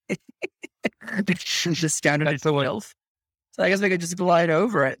called. The standard itself. So I guess we could just glide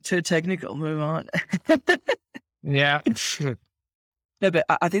over it to technical, move on. Yeah. No, but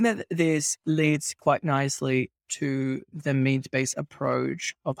I think that this leads quite nicely to the Mint-Base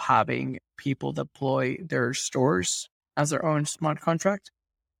approach of having people deploy their stores as their own smart contract.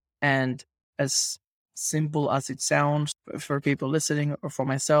 And as simple as it sounds for people listening or for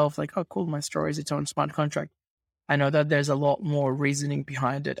myself, like, oh, cool, my store is its own smart contract. I know that there's a lot more reasoning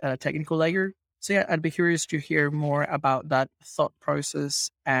behind it at a technical layer. So yeah, I'd be curious to hear more about that thought process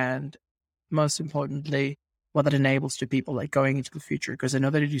and most importantly, what that enables to people like going into the future. Because I know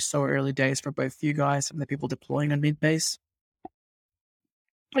that it is so early days for both you guys and the people deploying on Mint-Base.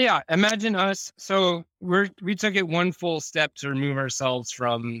 Yeah, imagine us. So we took it one full step to remove ourselves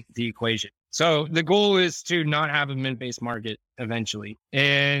from the equation. So the goal is to not have a Mint-Base market eventually.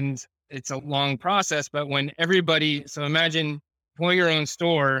 And it's a long process, but when everybody, so imagine pulling your own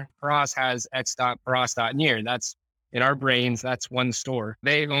store, Paras has x.paras.near. That's in our brains, that's one store.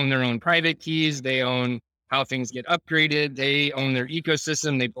 They own their own private keys. They own how things get upgraded. They own their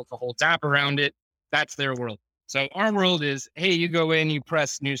ecosystem. They built a whole DApp around it. That's their world. So our world is, hey, you go in, you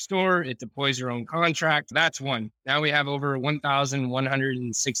press new store, it deploys your own contract. That's one. Now we have over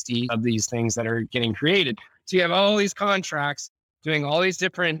 1,160 of these things that are getting created. So you have all these contracts doing all these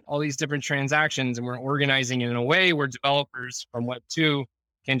different transactions, and we're organizing it in a way where developers from Web 2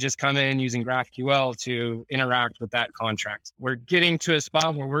 can just come in using GraphQL to interact with that contract. We're getting to a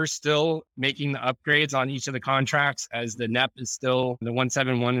spot where we're still making the upgrades on each of the contracts as the NEP is still, the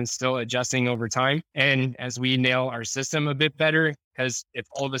 171 is still adjusting over time. And as we nail our system a bit better, because if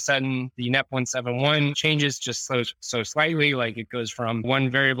all of a sudden the NEP 171 changes just so slightly, like it goes from one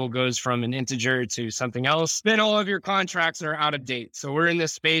variable goes from an integer to something else, then all of your contracts are out of date. So we're in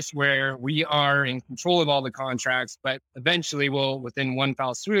this space where we are in control of all the contracts, but eventually within one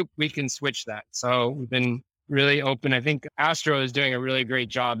foul swoop, we can switch that. So we've been really open. I think Astro is doing a really great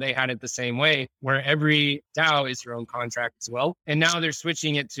job. They had it the same way where every DAO is your own contract as well. And now they're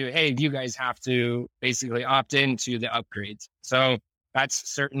switching it to, hey, you guys have to basically opt into the upgrades. So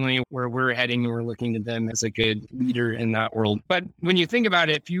that's certainly where we're heading. We're looking to them as a good leader in that world. But when you think about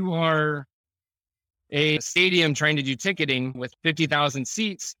it, if you are a stadium trying to do ticketing with 50,000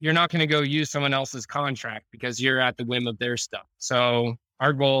 seats, you're not going to go use someone else's contract because you're at the whim of their stuff. So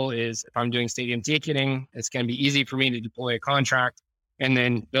our goal is if I'm doing stadium ticketing, it's going to be easy for me to deploy a contract and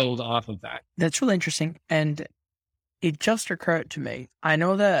then build off of that. That's really interesting. And it just occurred to me. I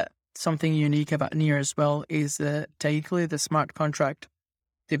know that something unique about Near as well is that technically the smart contract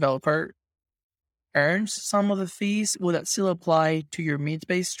developer earns some of the fees. Will that still apply to your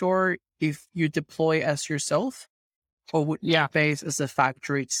Mint-Base store if you deploy as yourself? Or would Mint-Base as a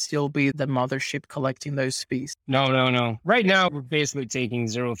factory still be the mothership collecting those fees? No. Right now, we're basically taking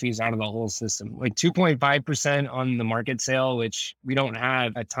zero fees out of the whole system, like 2.5% on the market sale, which we don't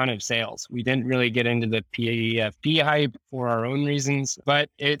have a ton of sales. We didn't really get into the PFP hype for our own reasons, but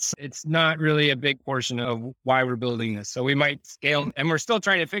it's not really a big portion of why we're building this. So we might scale, and we're still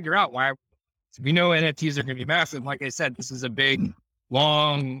trying to figure out why. We know NFTs are going to be massive. Like I said, this is a big,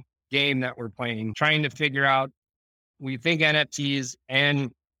 long game that we're playing, trying to figure out. We think NFTs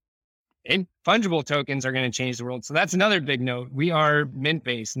and fungible tokens are going to change the world. So that's another big note. We are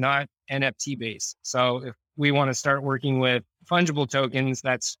Mint-based, not NFT-based. So if we want to start working with fungible tokens,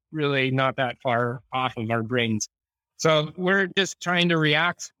 that's really not that far off of our brains. So we're just trying to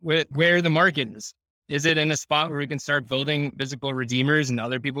react with where the market is. Is it in a spot where we can start building physical redeemers and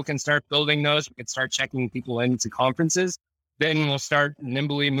other people can start building those? We can start checking people into conferences. Then we'll start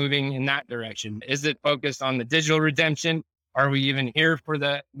nimbly moving in that direction. Is it focused on the digital redemption? Are we even here for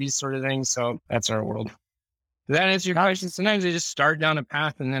these sort of things? So that's our world. Does that answer your question? Sometimes I just start down a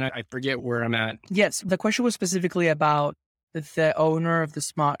path and then I forget where I'm at. Yes, the question was specifically about the owner of the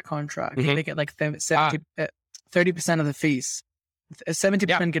smart contract. They get like 30% of the fees.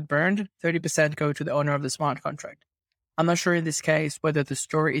 70% get burned, 30% go to the owner of the smart contract. I'm not sure in this case whether the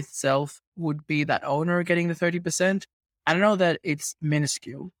store itself would be that owner getting the 30%. I know that it's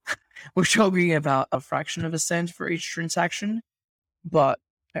minuscule. We're talking about a fraction of a cent for each transaction, but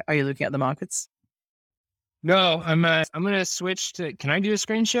are you looking at the markets? No, I'm going to switch to, can I do a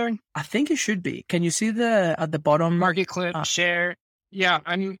screen share? I think it should be. Can you see at the bottom? Market clip, share. Yeah,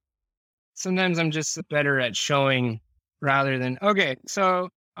 sometimes I'm just better at showing rather than, okay, so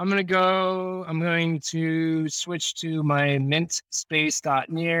I'm going to switch to my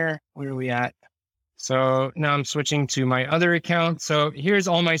mintspace.near. Where are we at? So now I'm switching to my other account. So here's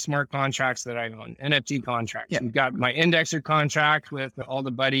all my smart contracts that I own, NFT contracts. Yeah. We've got my indexer contract with all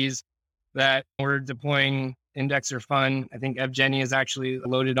the buddies that we're deploying indexer fund. I think Evgeny is actually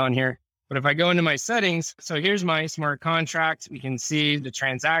loaded on here. But if I go into my settings, so here's my smart contract. We can see the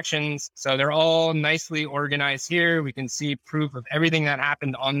transactions. So they're all nicely organized here. We can see proof of everything that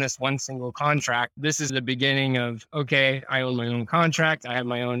happened on this one single contract. This is the beginning of, okay, I own my own contract. I have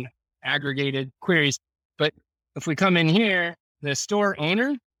my own aggregated queries. But if we come in here, the store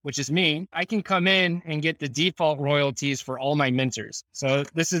owner, which is me, I can come in and get the default royalties for all my minters. So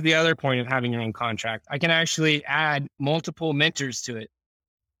this is the other point of having your own contract. I can actually add multiple minters to it.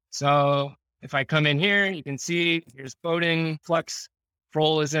 So if I come in here, you can see here's Bowden, Flux,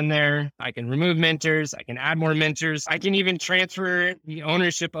 Froll is in there. I can remove minters. I can add more minters. I can even transfer the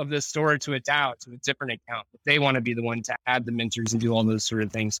ownership of the store to a DAO, to a different account, if they want to be the one to add the minters and do all those sort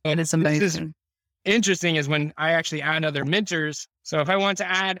of things. And it's amazing. Interesting is when I actually add other minters. So if I want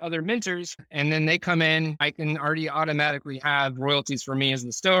to add other minters and then they come in, I can already automatically have royalties for me as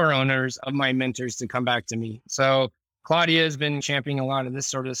the store owners of my minters to come back to me. So Claudia has been championing a lot of this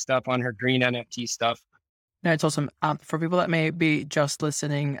sort of stuff on her green NFT stuff. No, it's awesome. For people that may be just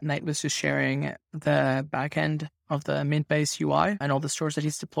listening, Nate was just sharing the back end of the Mintbase UI and all the stores that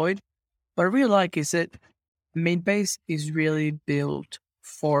he's deployed. What I really like is that Mintbase is really built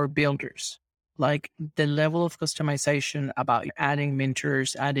for builders. Like the level of customization about adding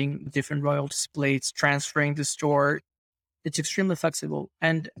minters, adding different royalty splits, transferring the store, it's extremely flexible.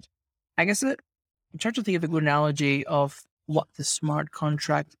 And I guess that I'm trying to think of a good analogy of what the smart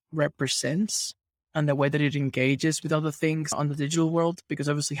contract represents and the way that it engages with other things on the digital world, because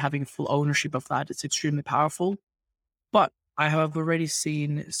obviously having full ownership of that is extremely powerful. But I have already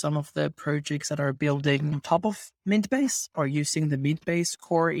seen some of the projects that are building on top of Mintbase or using the Mintbase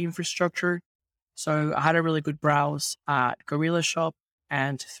core infrastructure. So I had a really good browse at Gorilla Shop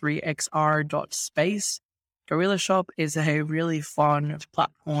and 3xr.space. Gorilla Shop is a really fun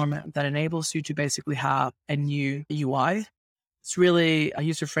platform that enables you to basically have a new UI. It's really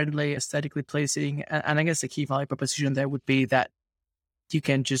user-friendly, aesthetically pleasing, and I guess the key value proposition there would be that you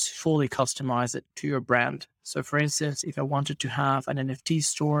can just fully customize it to your brand. So for instance, if I wanted to have an NFT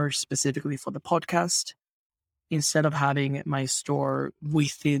store specifically for the podcast, instead of having my store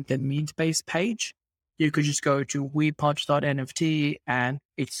within the Mintbase page, you could just go to wepod.nft and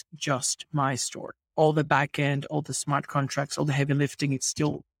it's just my store. All the backend, all the smart contracts, all the heavy lifting, it's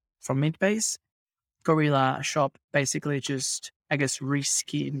still from Mintbase. Gorilla Shop basically just, I guess,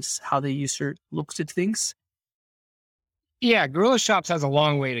 reschemes how the user looks at things. Yeah, Gorilla Shops has a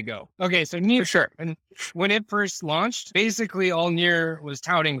long way to go. Okay, so Near, for sure. And when it first launched, basically all Near was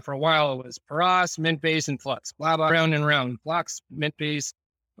touting for a while was Paras, Mintbase, and Flux. Blah, blah, round and round. Flux, Mintbase.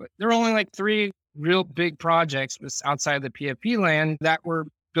 There were only like 3 real big projects outside the PFP land that were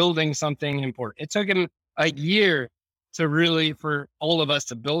building something important. It took them a year to really, for all of us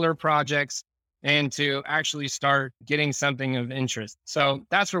to build our projects and to actually start getting something of interest. So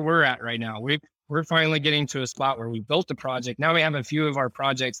that's where we're at right now. We're finally getting to a spot where we built the project. Now we have a few of our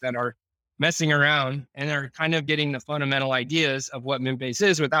projects that are messing around and are kind of getting the fundamental ideas of what Mintbase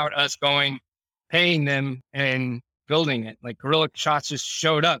is without us paying them and building it. Like Gorilla Shots just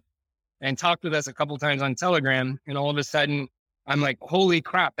showed up and talked with us a couple of times on Telegram. And all of a sudden I'm like, holy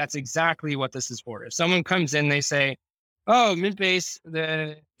crap, that's exactly what this is for. If someone comes in, they say, oh, Mintbase,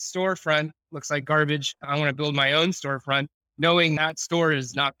 the storefront looks like garbage. I want to build my own storefront, knowing that store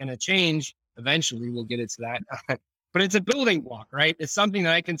is not going to change. Eventually we'll get it to that, but it's a building block, right? It's something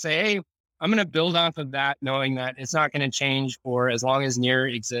that I can say, hey, I'm going to build off of that, knowing that it's not going to change for as long as Near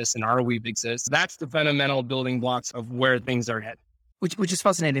exists and Arweave exists. That's the fundamental building blocks of where things are headed. Which is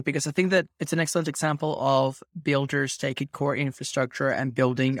fascinating because I think that it's an excellent example of builders taking core infrastructure and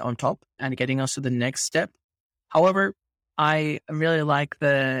building on top and getting us to the next step. However, I really like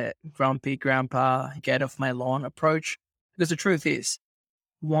the grumpy grandpa get off my lawn approach because the truth is,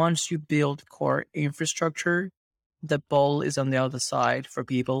 once you build core infrastructure, the ball is on the other side for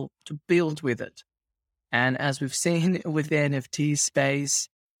people to build with it. And as we've seen with the NFT space,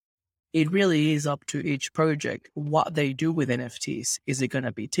 it really is up to each project what they do with NFTs. Is it going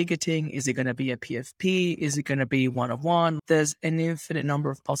to be ticketing? Is it going to be a PFP? Is it going to be one-of-one? There's an infinite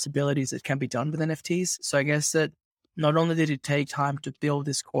number of possibilities that can be done with NFTs. So I guess that not only did it take time to build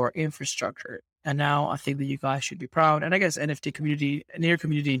this core infrastructure, and now I think that you guys should be proud, and I guess NFT community and your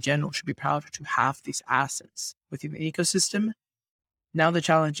community in general should be proud to have these assets within the ecosystem. Now the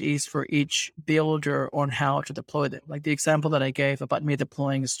challenge is for each builder on how to deploy them. Like the example that I gave about me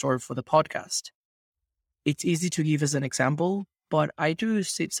deploying a story for the podcast. It's easy to give as an example, but I do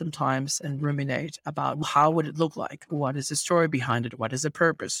sit sometimes and ruminate about how would it look like? What is the story behind it? What is the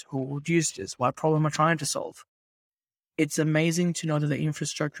purpose? Who would use this? What problem am I trying to solve? It's amazing to know that the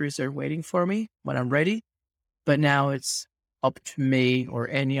infrastructure is there waiting for me when I'm ready, but now it's up to me or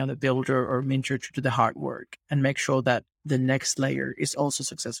any other builder or minter to do the hard work and make sure that the next layer is also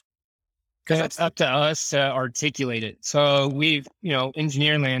successful. Because it's up to us to articulate it. So we've,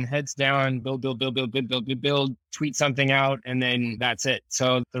 engineer land, heads down, build, tweet something out, and then that's it.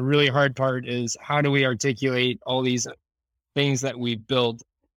 So the really hard part is how do we articulate all these things that we've built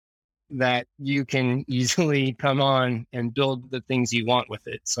that you can easily come on and build the things you want with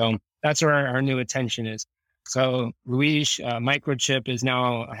it. So that's where our new attention is. So Luis, Microchip, is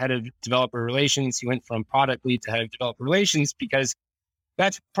now head of developer relations. He went from product lead to head of developer relations because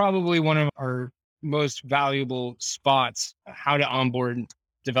that's probably one of our most valuable spots, how to onboard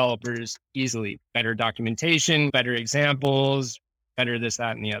developers easily. Better documentation, better examples, better this,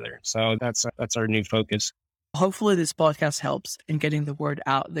 that, and the other. So that's our new focus. Hopefully this podcast helps in getting the word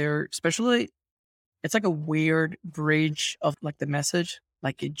out there, especially it's like a weird bridge of like the message.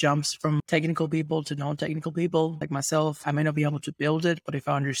 Like it jumps from technical people to non-technical people. Like myself, I may not be able to build it, but if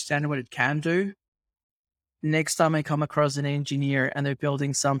I understand what it can do, next time I come across an engineer and they're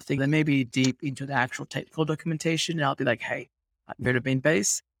building something that may be deep into the actual technical documentation, and I'll be like, hey, I'm here to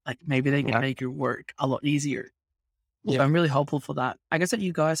Mintbase. Like maybe they can make your work a lot easier. Yeah. So I'm really hopeful for that. I guess that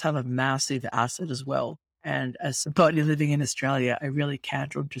you guys have a massive asset as well. And as somebody living in Australia, I really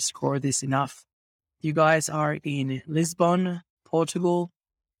can't underscore this enough. You guys are in Lisbon, Portugal,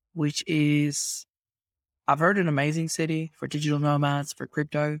 which is, I've heard, an amazing city for digital nomads, for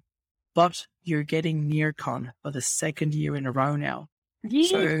crypto, but you're getting NearCon for the second year in a row now.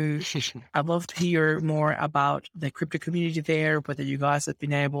 So I'd love to hear more about the crypto community there, whether you guys have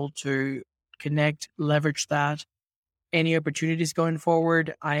been able to connect, leverage that, any opportunities going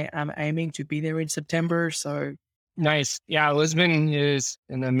forward. I am aiming to be there in September. So nice. Yeah, Lisbon is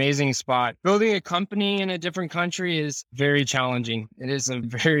an amazing spot. Building a company in a different country is very challenging. It is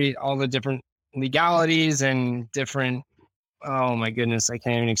all the different legalities and different, oh my goodness, I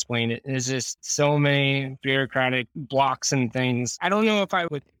can't even explain it. There's just so many bureaucratic blocks and things. I don't know if I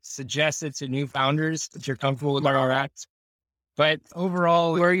would suggest it to new founders if you're comfortable with our acts. But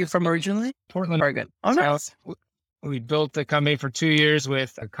overall, where are you from originally? Portland, Oregon. Oh, nice. We built the company for 2 years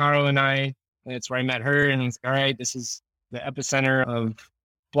with Caro and I. That's where I met her, and it's all right, this is the epicenter of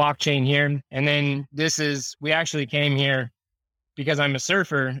blockchain here. And then we actually came here because I'm a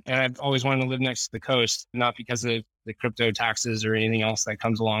surfer and I've always wanted to live next to the coast, not because of the crypto taxes or anything else that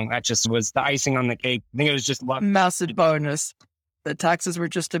comes along. That just was the icing on the cake. I think it was just luck. Massive bonus. The taxes were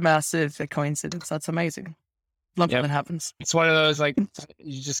just a massive coincidence. That's amazing. Love when that happens. It's one of those, like,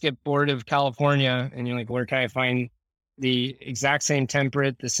 you just get bored of California and you're like, where can I find the exact same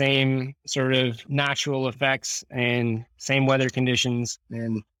temperate, the same sort of natural effects and same weather conditions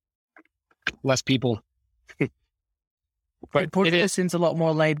and less people. But Portugal seems a lot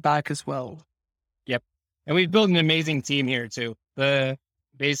more laid back as well. Yep. And we've built an amazing team here too.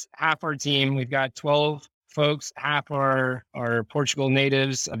 Half our team, we've got 12 folks, half are Portugal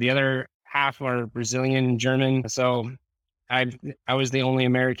natives, the other half are Brazilian and German. So I was the only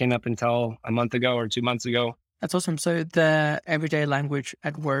American up until a month ago or 2 months ago. That's awesome. So the everyday language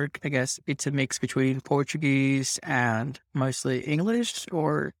at work, I guess it's a mix between Portuguese and mostly English,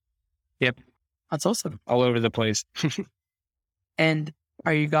 or? Yep. That's awesome. All over the place. And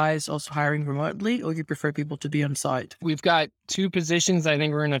are you guys also hiring remotely, or you prefer people to be on site? We've got 2 positions I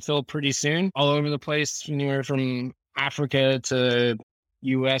think we're going to fill pretty soon, all over the place, anywhere from Africa to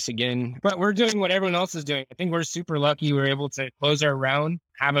US again. But we're doing what everyone else is doing. I think we're super lucky. We're able to close our round,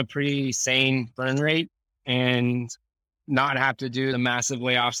 have a pretty sane burn rate, and not have to do the massive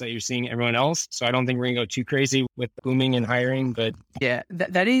layoffs that you're seeing everyone else. So I don't think we're going to go too crazy with booming and hiring. But yeah,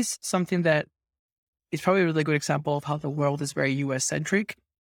 that is something that it's probably a really good example of how the world is very US centric.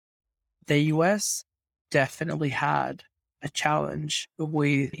 The US definitely had a challenge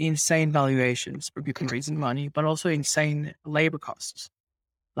with insane valuations for people raising money, but also insane labor costs.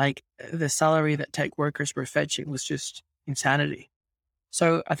 Like the salary that tech workers were fetching was just insanity.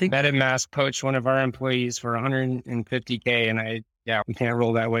 So I think MetaMask poached one of our employees for 150K, and we can't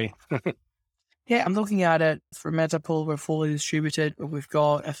roll that way. yeah, I'm looking at it for Metapool. We're fully distributed. We've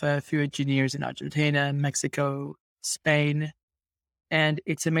got a fair few engineers in Argentina, Mexico, Spain, and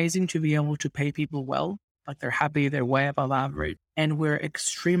it's amazing to be able to pay people well. Like they're happy, they're way above average, and we're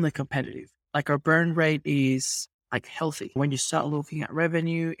extremely competitive. Like our burn rate is like healthy. When you start looking at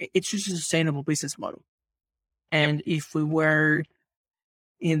revenue, it's just a sustainable business model. And if we were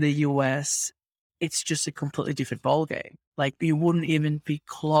in the US, it's just a completely different ballgame. Like you wouldn't even be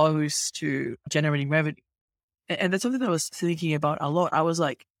close to generating revenue. And that's something that I was thinking about a lot. I was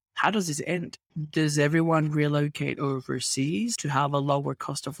like, how does this end? Does everyone relocate overseas to have a lower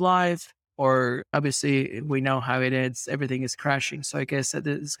cost of life? Or obviously we know how it ends. Everything is crashing. So I guess that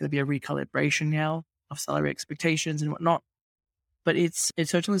there's going to be a recalibration now of salary expectations and whatnot. But it's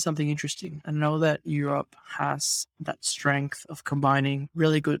certainly something interesting. I know that Europe has that strength of combining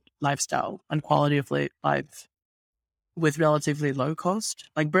really good lifestyle and quality of life with relatively low cost.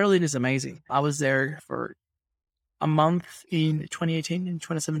 Like Berlin is amazing. I was there for a month in 2018 and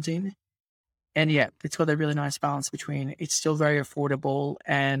 2017. And yeah, it's got a really nice balance between it's still very affordable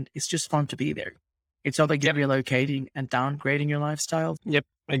and it's just fun to be there. It's not like you're relocating and downgrading your lifestyle. Yep.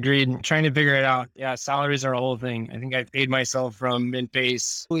 Agreed. Trying to figure it out. Yeah. Salaries are a whole thing. I think I paid myself from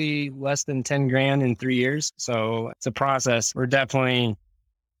Mintbase less than 10 grand in 3 years. So it's a process. We're definitely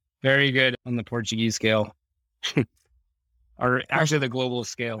very good on the Portuguese scale. Or actually the global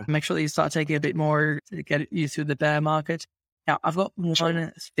scale. Make sure that you start taking a bit more to get you through the bear market. Now, I've got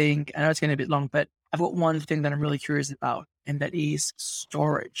one thing, I know it's getting a bit long, but I've got one thing that I'm really curious about, and that is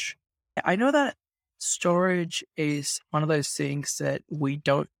storage. I know that storage is one of those things that we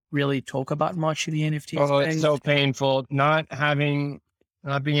don't really talk about much in the NFT Oh, space. it's so painful. Not being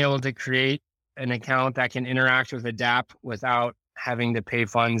able to create an account that can interact with a DApp without having to pay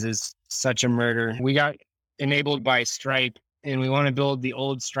funds is such a murder. We got enabled by Stripe, and we want to build the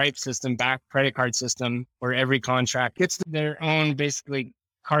old Stripe system back, credit card system, where every contract gets their own basically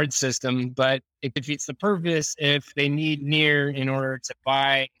card system, but it defeats the purpose if they need Near in order to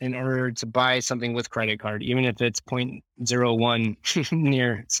buy something with credit card, even if it's 0.01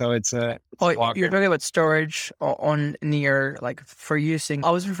 Near. So it's a you're talking about storage on Near, like for using.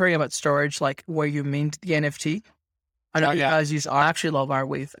 I was referring about storage, like where you mint the NFT. I know you guys use. I actually love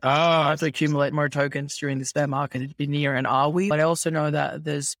Arweave. To accumulate more tokens during this bear market. It'd be Near and Arweave. But I also know that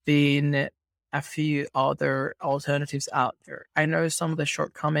there's been a few other alternatives out there. I know some of the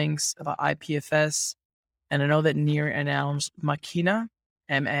shortcomings about IPFS, and I know that Near announced Machina,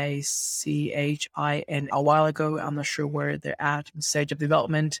 MACHIN, a while ago. I'm not sure where they're at in the stage of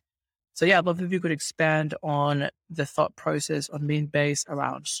development. So yeah, I'd love if you could expand on the thought process on Mintbase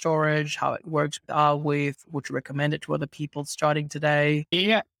around storage, how it works with Arweave. Would you recommend it to other people starting today?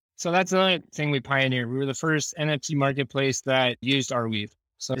 Yeah. So that's another thing we pioneered. We were the first NFT marketplace that used Arweave.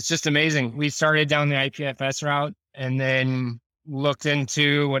 So it's just amazing. We started down the IPFS route and then looked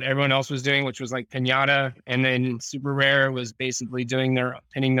into what everyone else was doing, which was like Pinata. And then Super Rare was basically pinning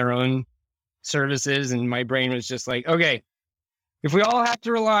their own services. And my brain was just like, okay, if we all have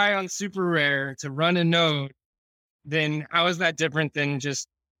to rely on Super Rare to run a node, then how is that different than just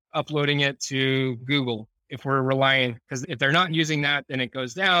uploading it to Google? If we're relying, because if they're not using that, then it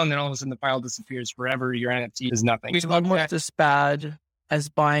goes down, then all of a sudden the file disappears forever. Your NFT is nothing. It's almost as bad as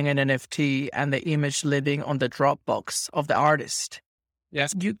buying an NFT and the image living on the Dropbox of the artist.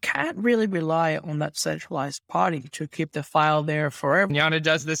 Yes. You can't really rely on that centralized party to keep the file there forever. Pinata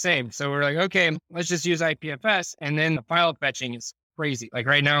does the same. So we're like, okay, let's just use IPFS. And then the file fetching is crazy. Like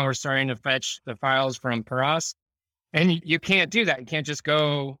right now, we're starting to fetch the files from Paras. And you can't do that. You can't just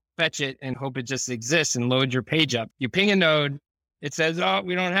go fetch it and hope it just exists and load your page up. You ping a node. It says, oh,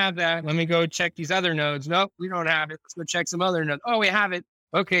 we don't have that. Let me go check these other nodes. Nope, we don't have it. Let's go check some other nodes. Oh, we have it.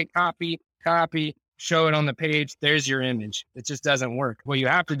 Okay, copy, show it on the page. There's your image. It just doesn't work. What you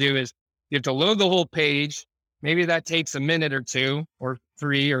have to do is you have to load the whole page. Maybe that takes a minute or 2 or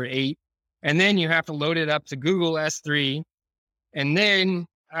 3 or 8. And then you have to load it up to Google S3. And then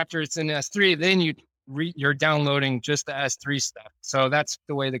after it's in S3, then you're downloading just the S3 stuff. So that's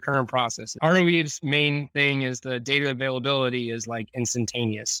the way the current process is. Arweave's main thing is the data availability is like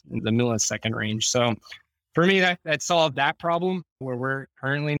instantaneous in the millisecond range. So for me, that solved that problem where we're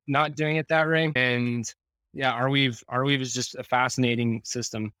currently not doing it that way. And Yeah, Arweave is just a fascinating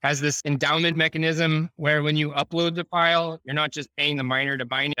system. Has this endowment mechanism where when you upload the file, you're not just paying the miner to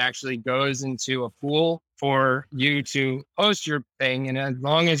mine, it actually goes into a pool for you to host your thing. And as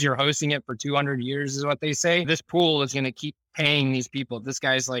long as you're hosting it for 200 years is what they say, this pool is going to keep paying these people. If this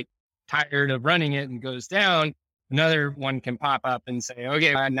guy's like tired of running it and goes down, another one can pop up and say,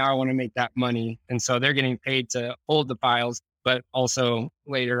 okay, now I want to make that money. And so they're getting paid to hold the files, but also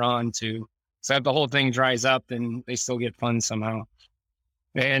later on to, so if the whole thing dries up, then they still get funds somehow.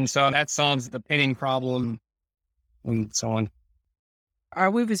 And so that solves the pinning problem and so on.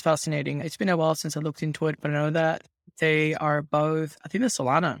 Arweave is fascinating. It's been a while since I looked into it, but I know that they are both, I think the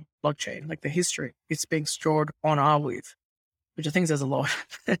Solana blockchain, like the history, it's being stored on Arweave, which I think says a lot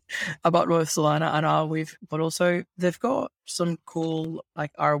about both Solana and Arweave, but also they've got some cool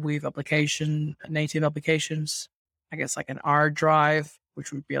like Arweave application, native applications, I guess like an R drive,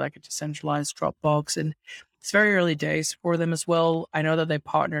 which would be like a decentralized Dropbox. And it's very early days for them as well. I know that they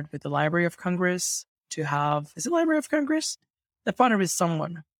partnered with the Library of Congress to have, is it Library of Congress? They partnered with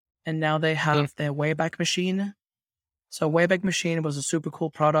someone and now they have their Wayback Machine. So Wayback Machine was a super cool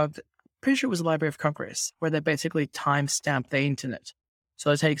product. Pretty sure it was the Library of Congress, where they basically timestamp the internet. So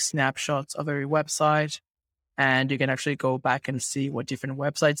they take snapshots of every website and you can actually go back and see what different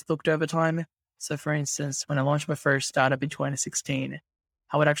websites looked over time. So for instance, when I launched my first startup in 2016,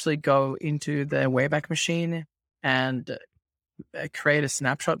 I would actually go into the Wayback Machine and create a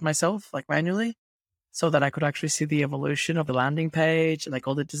snapshot myself, like manually, so that I could actually see the evolution of the landing page, like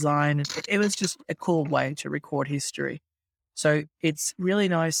all the design. It was just a cool way to record history. So it's really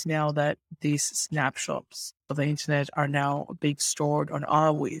nice now that these snapshots of the internet are now being stored on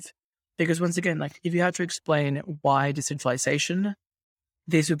Arweave. Because once again, like if you had to explain why decentralization,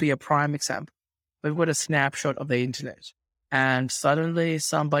 this would be a prime example. We've got a snapshot of the internet. And suddenly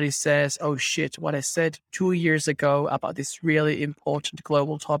somebody says, oh shit, what I said 2 years ago about this really important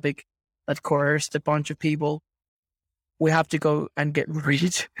global topic that coerced a bunch of people, we have to go and get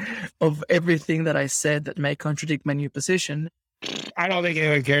rid of everything that I said that may contradict my new position. I don't think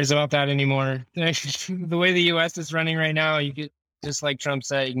anyone cares about that anymore. The way the US is running right now, you could, just like Trump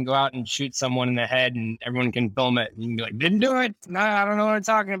said, you can go out and shoot someone in the head and everyone can film it. You can be like, didn't do it. No, I don't know what I'm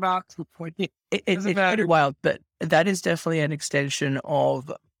talking about. It's pretty wild, but that is definitely an extension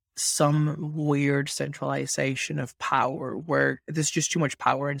of some weird centralization of power where there's just too much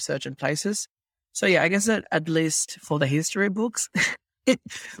power in certain places. So yeah, I guess that at least for the history books.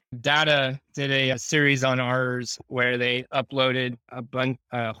 Data did a series on ours where they uploaded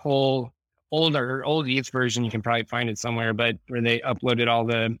a whole old ETH version. You can probably find it somewhere, but where they uploaded all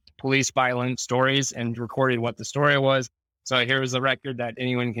the police violence stories and recorded what the story was. So here was a record that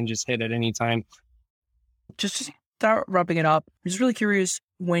anyone can just hit at any time. Just to start wrapping it up, I'm just really curious,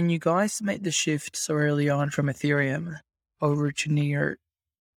 when you guys made the shift so early on from Ethereum over to Near,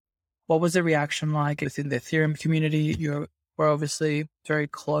 what was the reaction like within the Ethereum community? You were obviously very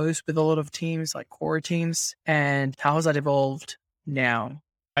close with a lot of teams, like core teams. And how has that evolved now?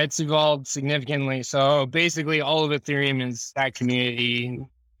 It's evolved significantly. So basically all of Ethereum is that community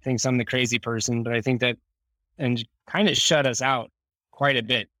thinks I'm the crazy person, but I think that and kind of shut us out quite a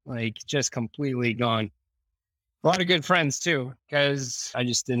bit, like just completely gone. A lot of good friends too, because I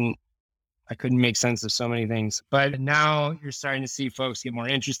couldn't make sense of so many things. But now you're starting to see folks get more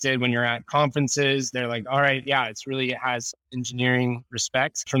interested when you're at conferences. They're like, all right, yeah, it has engineering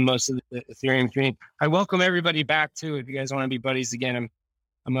respect from most of the Ethereum community. I welcome everybody back too. If you guys want to be buddies again,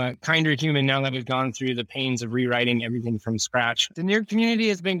 I'm a kinder human now that we've gone through the pains of rewriting everything from scratch. The Near community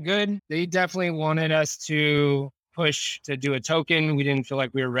has been good. They definitely wanted us to push to do a token. We didn't feel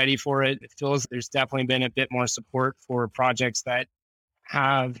like we were ready for it. It feels there's definitely been a bit more support for projects that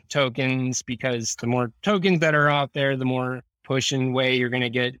have tokens, because the more tokens that are out there, the more push and way you're going to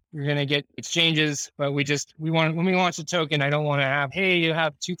get exchanges. But we want, when we launch a token, I don't want to have, hey, you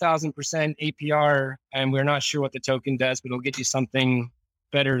have 2000% APR and we're not sure what the token does, but it'll get you something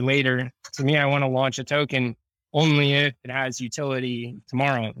better later. To me, I want to launch a token only if it has utility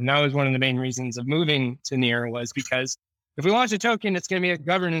tomorrow. And that was one of the main reasons of moving to Near, was because if we launch a token, it's going to be a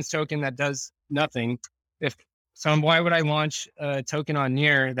governance token that does nothing. So why would I launch a token on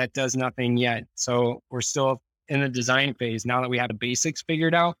Near that does nothing yet? So we're still in the design phase now that we have the basics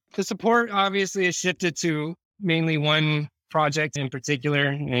figured out. The support obviously has shifted to mainly one project in particular,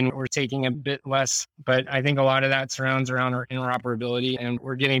 and we're taking a bit less, but I think a lot of that surrounds around our interoperability, and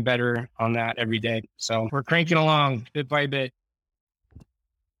we're getting better on that every day. So we're cranking along bit by bit.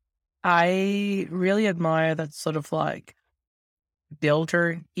 I really admire that sort of like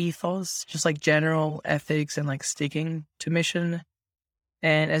builder ethos, just like general ethics and like sticking to mission.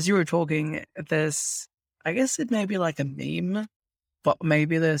 And as you were talking, there's I guess it may be like a meme, but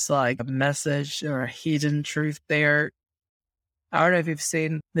maybe there's like a message or a hidden truth there. I don't know if you've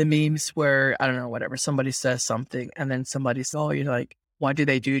seen the memes where, I don't know, whatever, somebody says something and then somebody says, oh, you're like, what did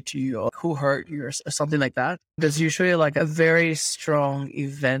they do to you? Or who hurt you? Or something like that. There's usually like a very strong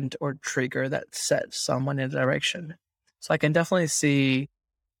event or trigger that sets someone in a direction. So I can definitely see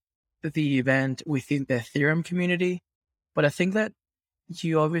the event within the Ethereum community, but I think that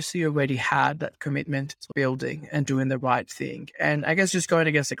you obviously already had that commitment to building and doing the right thing. And I guess just going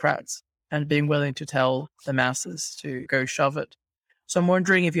against the crowds and being willing to tell the masses to go shove it. So I'm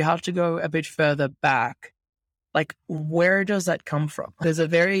wondering if you have to go a bit further back, like where does that come from? There's a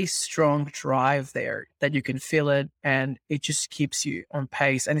very strong drive there that you can feel it and it just keeps you on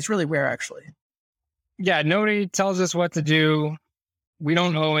pace. And it's really rare actually. Yeah, nobody tells us what to do. We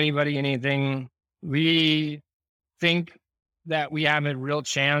don't owe anybody anything. We think that we have a real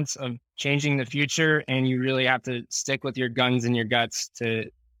chance of changing the future, and you really have to stick with your guns and your guts to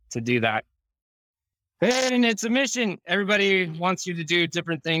do that. And it's a mission. Everybody wants you to do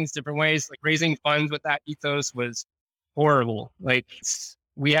different things, different ways. Like raising funds with that ethos was horrible. Like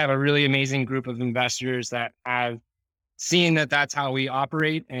we have a really amazing group of investors that have seen that that's how we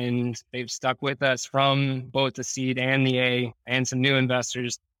operate, and they've stuck with us from both the seed and the A, and some new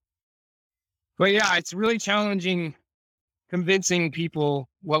investors. But yeah, it's really challenging convincing people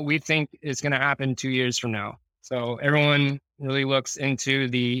what we think is going to happen 2 years from now. So everyone really looks into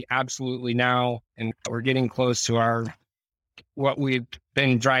the absolutely now, and we're getting close to what we've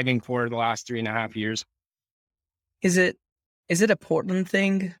been driving for the last 3.5 years. Is it a Portland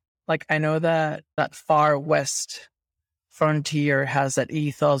thing? Like I know that far west frontier has that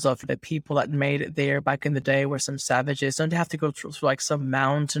ethos of the people that made it there back in the day were some savages. Don't they have to go through like some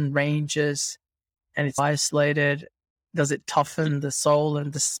mountain ranges and it's isolated? Does it toughen the soul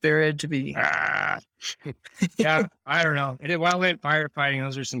and the spirit to be? Yeah, I don't know. Wildland firefighting,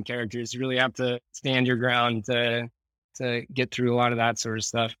 those are some characters. You really have to stand your ground to get through a lot of that sort of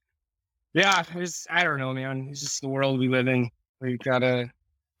stuff. Yeah, I don't know, man. It's just the world we live in. We've got to,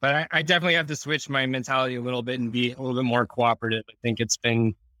 but I definitely have to switch my mentality a little bit and be a little bit more cooperative. I think it's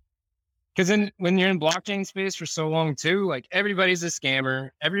been, because when you're in blockchain space for so long too, like everybody's a scammer,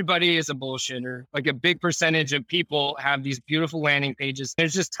 everybody is a bullshitter. Like a big percentage of people have these beautiful landing pages.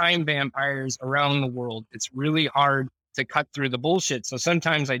 There's just time vampires around the world. It's really hard to cut through the bullshit. So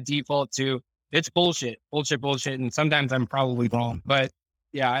sometimes I default to it's bullshit. And sometimes I'm probably wrong. But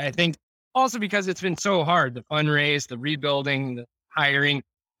yeah, I think also because it's been so hard, the fundraise, the rebuilding, the hiring.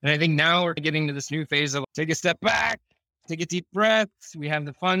 And I think now we're getting to this new phase of take a step back, take a deep breath. We have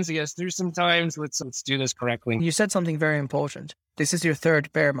the funds to get us through sometimes. Let's do this correctly. You said something very important. This is your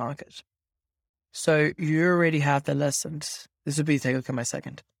third bear market. So you already have the lessons. This would be take a look at my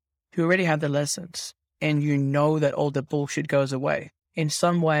second. You already have the lessons and you know that all the bullshit goes away. In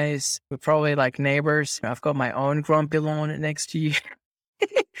some ways, we're probably like neighbors. I've got my own grumpy lawn next to you.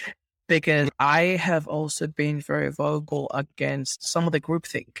 Because I have also been very vocal against some of the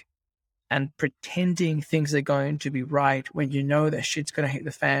groupthink and pretending things are going to be right when you know that shit's going to hit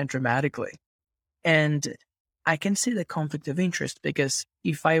the fan dramatically. And I can see the conflict of interest because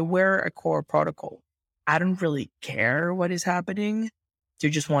if I wear a core protocol, I don't really care what is happening. You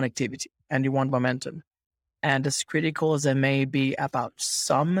just want activity and you want momentum. And as critical as I may be about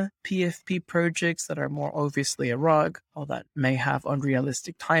some PFP projects that are more obviously a rug or that may have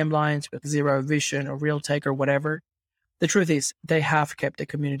unrealistic timelines with zero vision or real take or whatever, the truth is they have kept the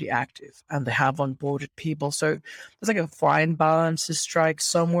community active and they have onboarded people. So there's like a fine balance to strike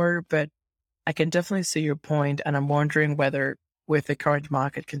somewhere, but I can definitely see your point. And I'm wondering whether with the current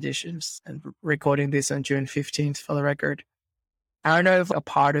market conditions and recording this on June 15th for the record, I don't know if a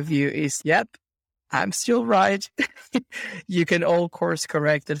part of you is, yep, I'm still right. You can all course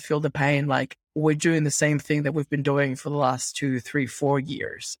correct and feel the pain. Like we're doing the same thing that we've been doing for the last 2, 3, 4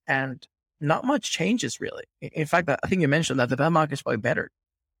 years. And not much changes really. In fact, I think you mentioned that the bear market is probably better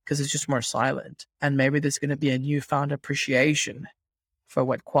because it's just more silent. And maybe there's going to be a newfound appreciation for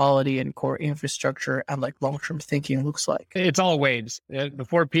what quality and core infrastructure and like long-term thinking looks like. It's all waves.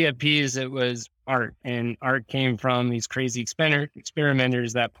 Before PFPs, it was art, and art came from these crazy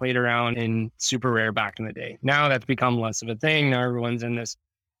experimenters that played around in super rare back in the day. Now that's become less of a thing. Now everyone's in this.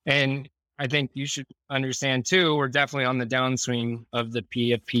 And I think you should understand too, we're definitely on the downswing of the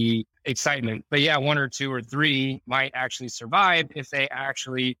PFP excitement. But yeah, 1 or 2 or 3 might actually survive if they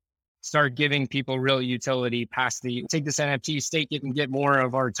actually start giving people real utility past the take this NFT, stake it, and get more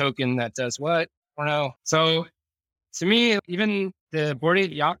of our token that does what? I don't know. So to me, even the Bored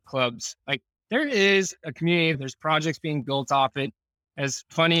Ape Yacht Clubs, like there is a community, there's projects being built off it. As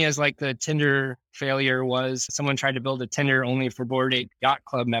funny as like the Tinder failure was, someone tried to build a Tinder only for Bored Ape Yacht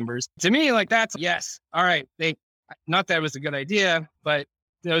Club members. To me, like that's yes. All right. Not that it was a good idea, but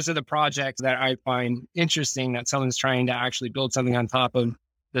those are the projects that I find interesting that someone's trying to actually build something on top of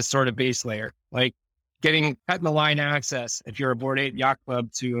this sort of base layer, like cutting the line access if you're a Bored Ape Yacht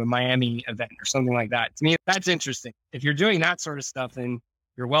Club to a Miami event or something like that. To me, that's interesting. If you're doing that sort of stuff, then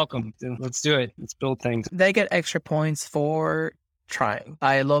you're welcome. Then let's do it. Let's build things. They get extra points for trying.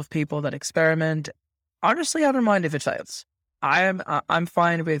 I love people that experiment. Honestly, I don't mind if it fails. I'm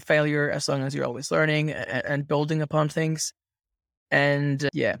fine with failure as long as you're always learning and building upon things. And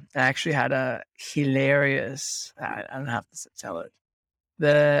yeah, I actually had a hilarious. I don't have to tell it.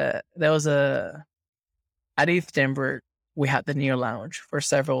 There was at ETH Denver, we had the Neo Lounge for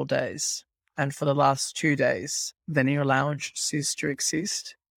several days, and for the last 2 days, the Neo Lounge ceased to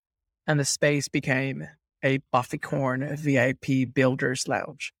exist, and the space became a Buffycorn VIP Builders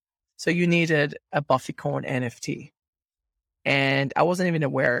Lounge. So you needed a Buffycorn NFT. And I wasn't even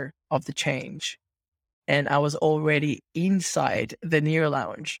aware of the change. And I was already inside the Neo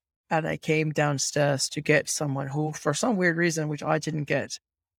Lounge. And I came downstairs to get someone who, for some weird reason, which I didn't get,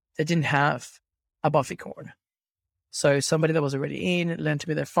 they didn't have a Buffycorn. So somebody that was already in lent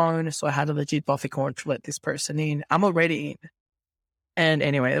me their phone. So I had a legit Buffycorn to let this person in. I'm already in. And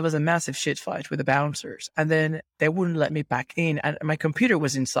anyway, it was a massive shit fight with the bouncers. And then they wouldn't let me back in. And my computer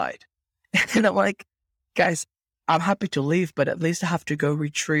was inside. And I'm like, guys, I'm happy to leave, but at least I have to go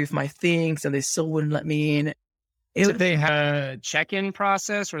retrieve my things. And they still wouldn't let me in. Did they have a check-in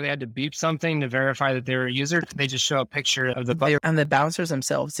process where they had to beep something to verify that they were a user? Did they just show a picture of the and the bouncers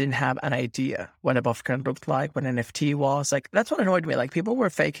themselves didn't have an idea what a Buffycorn looked like, what an NFT was. Like, that's what annoyed me. Like, people were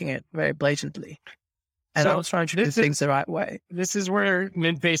faking it very blatantly. And I was trying to do things the right way. This is where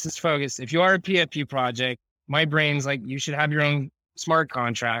Mintbase is focused. If you are a PFP project, my brain's like, you should have your own smart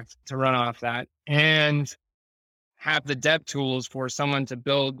contract to run off that and have the dev tools for someone to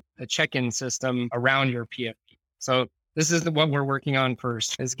build a check-in system around your PFP. So this is what we're working on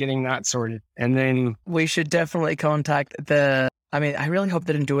first, is getting that sorted. And then we should definitely contact I really hope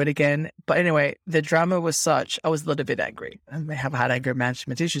they didn't do it again. But anyway, the drama was such, I was a little bit angry. I may have had anger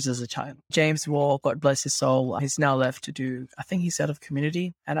management issues as a child. James Wall, God bless his soul, he's now left to do, I think he's out of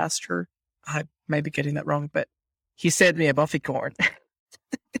community at Astra. I may be getting that wrong, but he sent me a Buffycorn.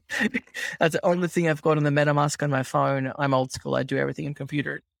 That's the only thing I've got on the MetaMask on my phone. I'm old school. I do everything in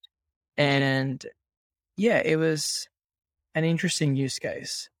computer. And yeah, it was an interesting use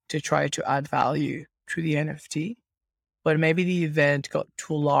case to try to add value to the NFT. But maybe the event got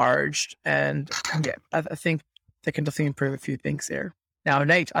too large, and yeah, I think they can definitely improve a few things there. Now,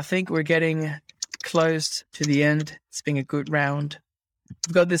 Nate, I think we're getting close to the end. It's been a good round.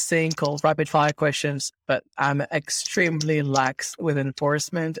 We've got this thing called rapid fire questions, but I'm extremely lax with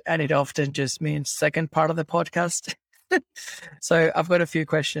enforcement, and it often just means second part of the podcast. So I've got a few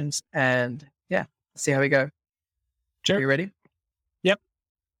questions, and yeah, let's see how we go. Sure. Are you ready? Yep.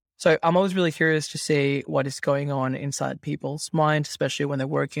 So I'm always really curious to see what is going on inside people's mind, especially when they're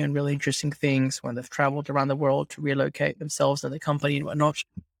working on really interesting things, when they've traveled around the world to relocate themselves and the company and whatnot.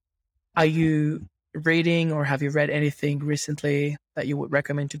 Are you reading or have you read anything recently that you would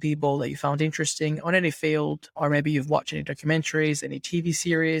recommend to people that you found interesting on any field? Or maybe you've watched any documentaries, any TV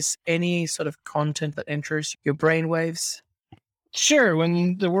series, any sort of content that enters your brainwaves? Sure.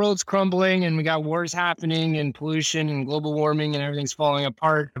 When the world's crumbling and we got wars happening and pollution and global warming and everything's falling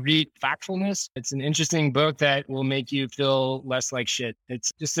apart, read Factfulness. It's an interesting book that will make you feel less like shit.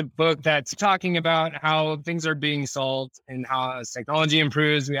 It's just a book that's talking about how things are being solved and how as technology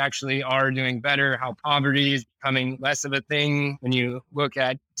improves, we actually are doing better, how poverty is becoming less of a thing when you look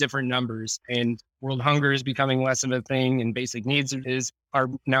at different numbers, and world hunger is becoming less of a thing and basic needs are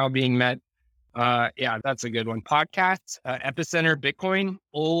now being met. Yeah, that's a good one. Podcast, Epicenter Bitcoin,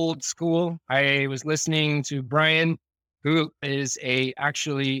 old school. I was listening to Brian, who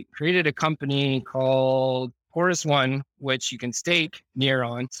actually created a company called Chorus One, which you can stake near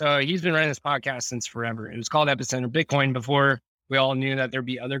on. So he's been running this podcast since forever. It was called Epicenter Bitcoin before we all knew that there'd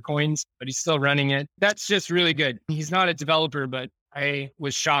be other coins, but he's still running it. That's just really good. He's not a developer, but I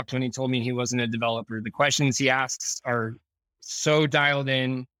was shocked when he told me he wasn't a developer. The questions he asks are so dialed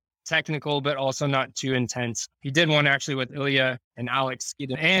in, technical, but also not too intense. He did one actually with Ilya and Alex,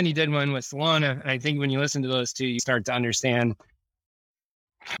 and he did one with Solana. And I think when you listen to those two, you start to understand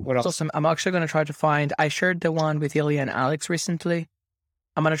what else. Awesome. I'm actually going to try to find, I shared the one with Ilya and Alex recently.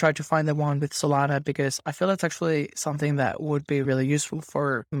 I'm going to try to find the one with Solana because I feel that's actually something that would be really useful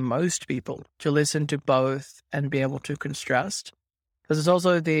for most people to listen to both and be able to contrast. Because there's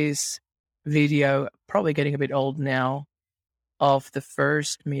also this video, probably getting a bit old now, of the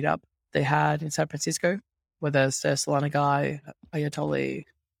first meetup they had in San Francisco, where there's the Solana guy, Ayatollah,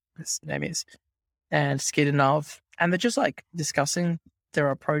 his name is, and Skidinov. And they're just like discussing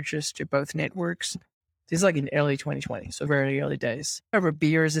their approaches to both networks. This is like in early 2020, so very early days. Over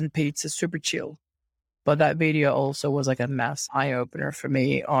beers and pizza, super chill. But that video also was like a mass eye opener for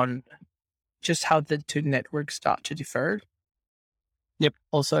me on just how the two networks start to differ. Yep.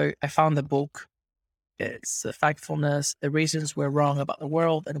 Also, I found the book. It's The Factfulness, The Reasons We're Wrong About the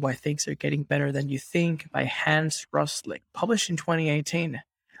World and Why Things Are Getting Better Than You Think by Hans Rosling, published in 2018.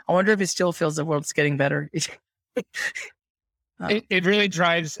 I wonder if it still feels the world's getting better. It really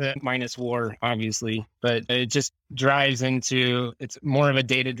drives minus war, obviously, but it just drives into, it's more of a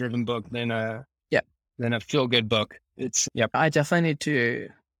data-driven book than a feel-good book. I definitely need to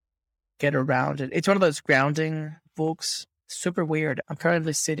get around it. It's one of those grounding books. Super weird. I'm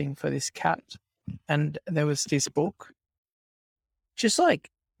currently sitting for this cat, and there was this book just like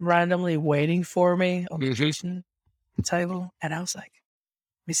randomly waiting for me on the kitchen table, and I was like,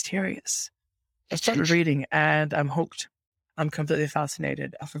 mysterious. I started reading, and I'm hooked. I'm completely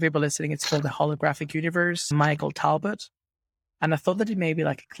fascinated. For people listening, it's called The Holographic Universe, Michael Talbot. And I thought that it may be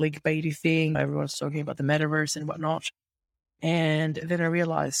like a clickbaity thing. Everyone's talking about the metaverse and whatnot. And then I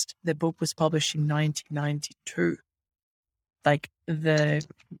realized the book was published in 1992. Like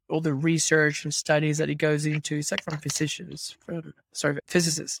all the research and studies that it goes into, it's like from physicists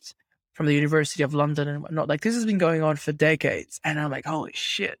from the University of London and whatnot. Like this has been going on for decades. And I'm like, holy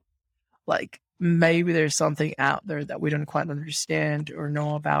shit. Like maybe there's something out there that we don't quite understand or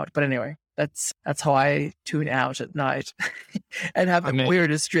know about. But anyway, that's how I tune out at night and have the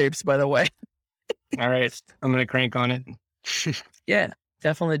weirdest dreams, by the way. All right. I'm going to crank on it. Yeah,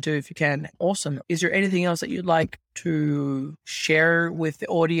 definitely do if you can. Awesome. Is there anything else that you'd like to share with the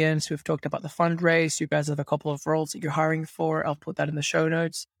audience? We've talked about the fundraise. You guys have a couple of roles that you're hiring for. I'll put that in the show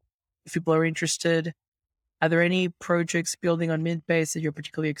notes if people are interested. Are there any projects building on Mintbase that you're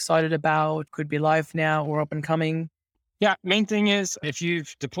particularly excited about? Could be live now or up and coming? Yeah, main thing is if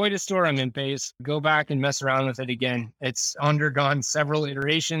you've deployed a store on Mintbase, go back and mess around with it again. It's undergone several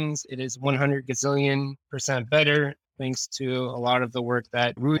iterations. It is 100 gazillion% better, thanks to a lot of the work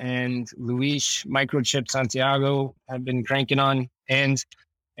that Ruth and Luis Microchip Santiago have been cranking on. And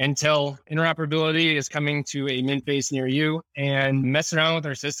until interoperability is coming to a Mintbase near you, and mess around with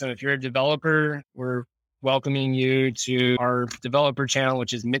our system. If you're a developer, we're welcoming you to our developer channel,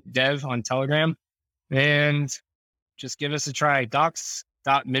 which is MintDev on Telegram. And just give us a try.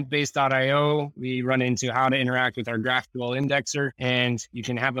 Docs.mintbase.io. We run into how to interact with our GraphQL indexer, and you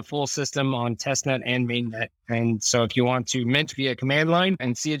can have a full system on testnet and mainnet. And so if you want to mint via command line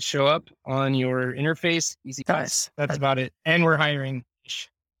and see it show up on your interface, easy. Nice. That's about it. And we're hiring.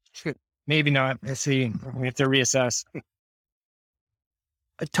 Maybe not. Let's see. We have to reassess.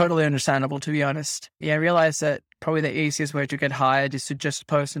 Totally understandable, to be honest. Yeah, I realize that probably the easiest way to get hired is to just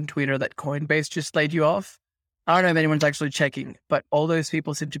post on Twitter that Coinbase just laid you off. I don't know if anyone's actually checking, but all those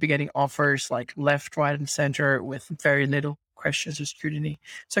people seem to be getting offers like left, right, and center with very little questions or scrutiny.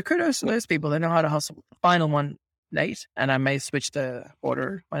 So kudos to those people. They know how to hustle. Final one, Nate, and I may switch the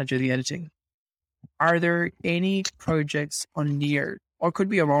order when I do the editing. Are there any projects on Near, or could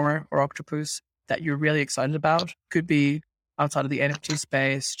be Aurora or Octopus, that you're really excited about? Could be outside of the NFT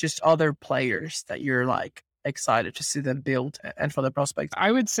space, just other players that you're like excited to see them build and for the prospects?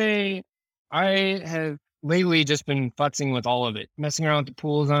 I would say I have lately just been futzing with all of it, messing around with the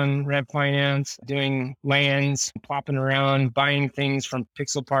pools on Rev Finance, doing lands, plopping around, buying things from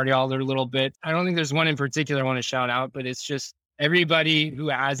Pixel Party all a little bit. I don't think there's one in particular I want to shout out, but it's just everybody who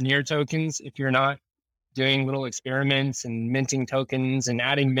has Near tokens. If you're not doing little experiments and minting tokens and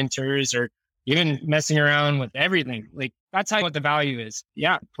adding minters or even messing around with everything, like that's what the value is.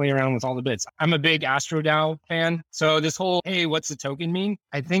 Yeah, play around with all the bits. I'm a big AstroDAO fan. So this whole, hey, what's the token mean?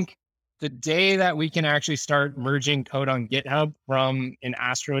 I think the day that we can actually start merging code on GitHub from an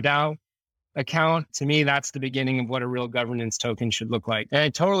AstroDAO account, to me, that's the beginning of what a real governance token should look like. And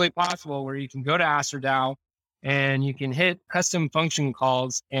it's totally possible where you can go to AstroDAO and you can hit custom function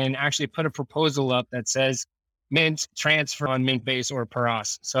calls and actually put a proposal up that says mint transfer on Mintbase or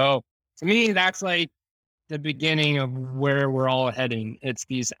Paras. So to me, that's like the beginning of where we're all heading. It's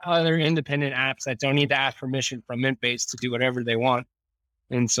these other independent apps that don't need to ask permission from Mintbase to do whatever they want.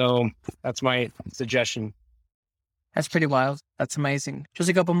 And so that's my suggestion. That's pretty wild. That's amazing. Just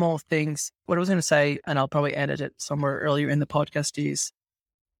a couple more things. What I was going to say, and I'll probably edit it somewhere earlier in the podcast, is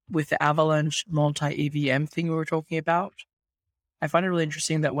with the Avalanche multi-EVM thing we were talking about, I find it really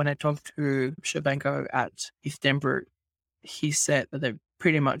interesting that when I talked to Shabanko at ETH Denver, he said that they're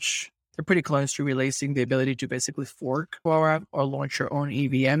pretty much they're pretty close to releasing the ability to basically fork Aurora or launch your own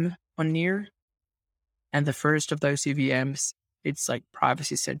EVM on Near. And the first of those EVMs, it's like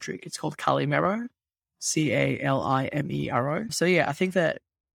privacy centric. It's called Calimero, Calimero. So yeah, I think that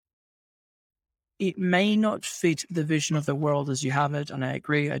it may not fit the vision of the world as you have it, and I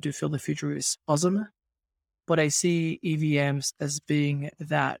agree. I do feel the future is awesome, but I see EVMs as being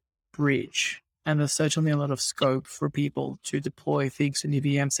that bridge, and there's certainly a lot of scope for people to deploy things in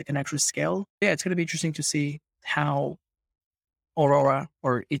EVMs that can actually scale. Yeah, it's going to be interesting to see how Aurora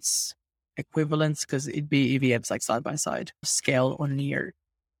or its equivalents, because it'd be EVMs like side by side, scale on Near.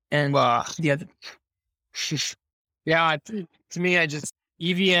 And the other, yeah, to me,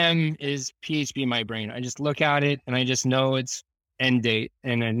 EVM is PHP in my brain. I just look at it and I just know it's end date,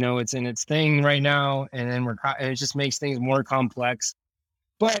 and I know it's in its thing right now, and then it just makes things more complex.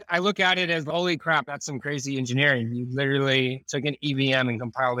 But I look at it as, holy crap, that's some crazy engineering. You literally took an EVM and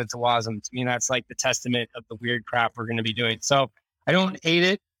compiled it to WASM. To me, that's like the testament of the weird crap we're going to be doing. So I don't hate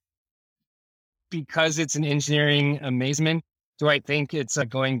it because it's an engineering amazement. Do I think it's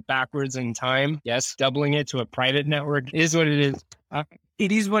going backwards in time? Yes. Doubling it to a private network is what it is.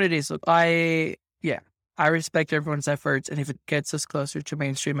 It is what it is. Look, I respect everyone's efforts, and if it gets us closer to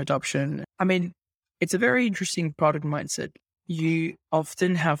mainstream adoption, I mean, it's a very interesting product mindset. You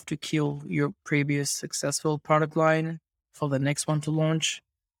often have to kill your previous successful product line for the next one to launch.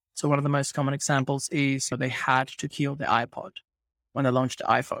 So one of the most common examples is they had to kill the iPod when they launched the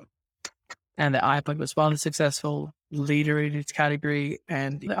iPhone. And the iPod was wildly successful, leader in its category,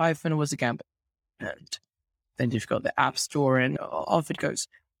 and the iPhone was a gamble. And then you've got the App Store, and off it goes.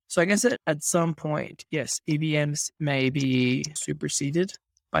 So I guess that at some point, yes, EVMs may be superseded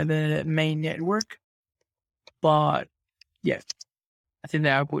by the main network. But yeah, I think they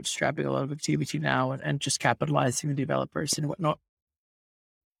are bootstrapping a lot of activity now and just capitalizing on developers and whatnot.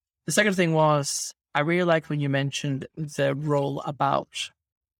 The second thing was, I really like when you mentioned the role about,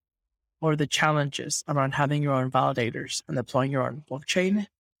 or the challenges around having your own validators and deploying your own blockchain.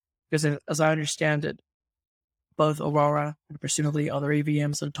 Because as I understand it, both Aurora and presumably other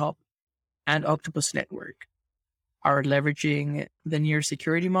EVMs on top and Octopus Network are leveraging the Near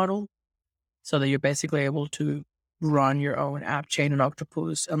security model so that you're basically able to run your own app chain on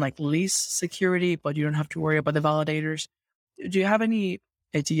Octopus and like lease security, but you don't have to worry about the validators. Do you have any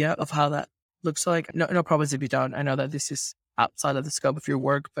idea of how that looks like? No problems if you don't. I know that this is outside of the scope of your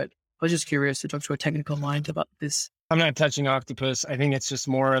work, but I was just curious to talk to a technical mind about this. I'm not touching Octopus. I think it's just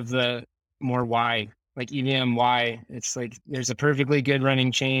more why, like EVM why. It's like there's a perfectly good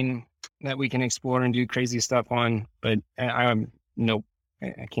running chain that we can explore and do crazy stuff on, but nope.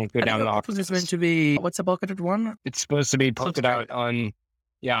 I can't go down the Octopus. It's meant to be, what's the Polkadot one? It's supposed to be Polkadot on,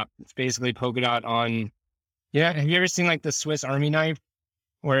 it's basically Polkadot on, have you ever seen like the Swiss Army knife,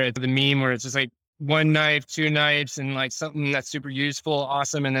 where it's the meme where it's just like one knife, two knives, and like something that's super useful,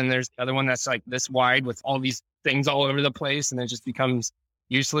 awesome, and then there's the other one that's like this wide with all these things all over the place, and it just becomes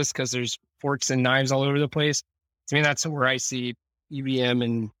useless because there's forks and knives all over the place. To me, that's where I see EVM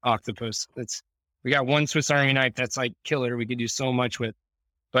and Octopus. We got one Swiss Army knife that's like killer. We could do so much with.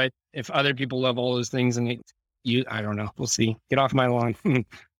 But if other people love all those things and I don't know, we'll see. Get off my lawn.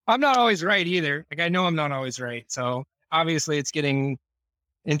 I'm not always right either. Like I know I'm not always right. So obviously it's getting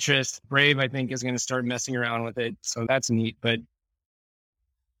interest. Brave, I think, is going to start messing around with it. So that's neat. But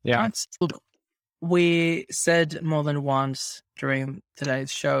yeah. We said more than once during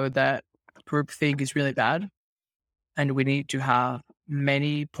today's show that groupthink is really bad. And we need to have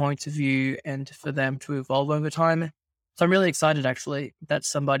many points of view and for them to evolve over time. So I'm really excited, actually, that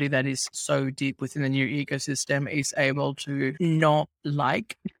somebody that is so deep within the Near ecosystem is able to not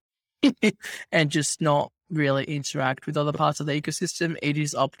like and just not really interact with other parts of the ecosystem. It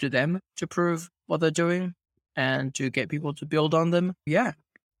is up to them to prove what they're doing and to get people to build on them. Yeah,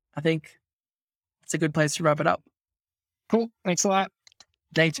 I think it's a good place to wrap it up. Cool. Thanks a lot.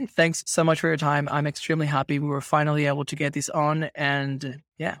 Nate, thanks so much for your time. I'm extremely happy we were finally able to get this on, and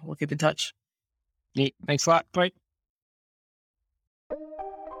yeah, we'll keep in touch. Neat. Thanks a lot. Bye.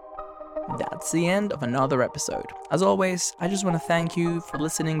 That's the end of another episode. As always, I just want to thank you for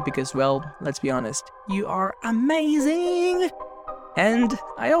listening because, well, let's be honest, you are amazing! And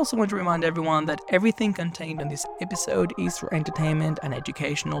I also want to remind everyone that everything contained in this episode is for entertainment and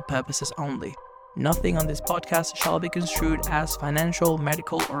educational purposes only. Nothing on this podcast shall be construed as financial,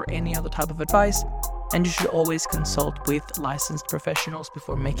 medical, or any other type of advice. and you should always consult with licensed professionals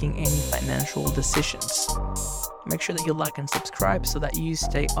before making any financial decisions. Make sure that you like and subscribe so that you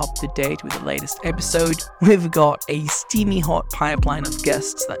stay up to date with the latest episode. We've got a steamy hot pipeline of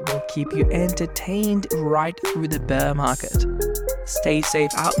guests that will keep you entertained right through the bear market. Stay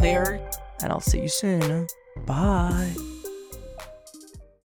safe out there, and I'll see you soon. Bye.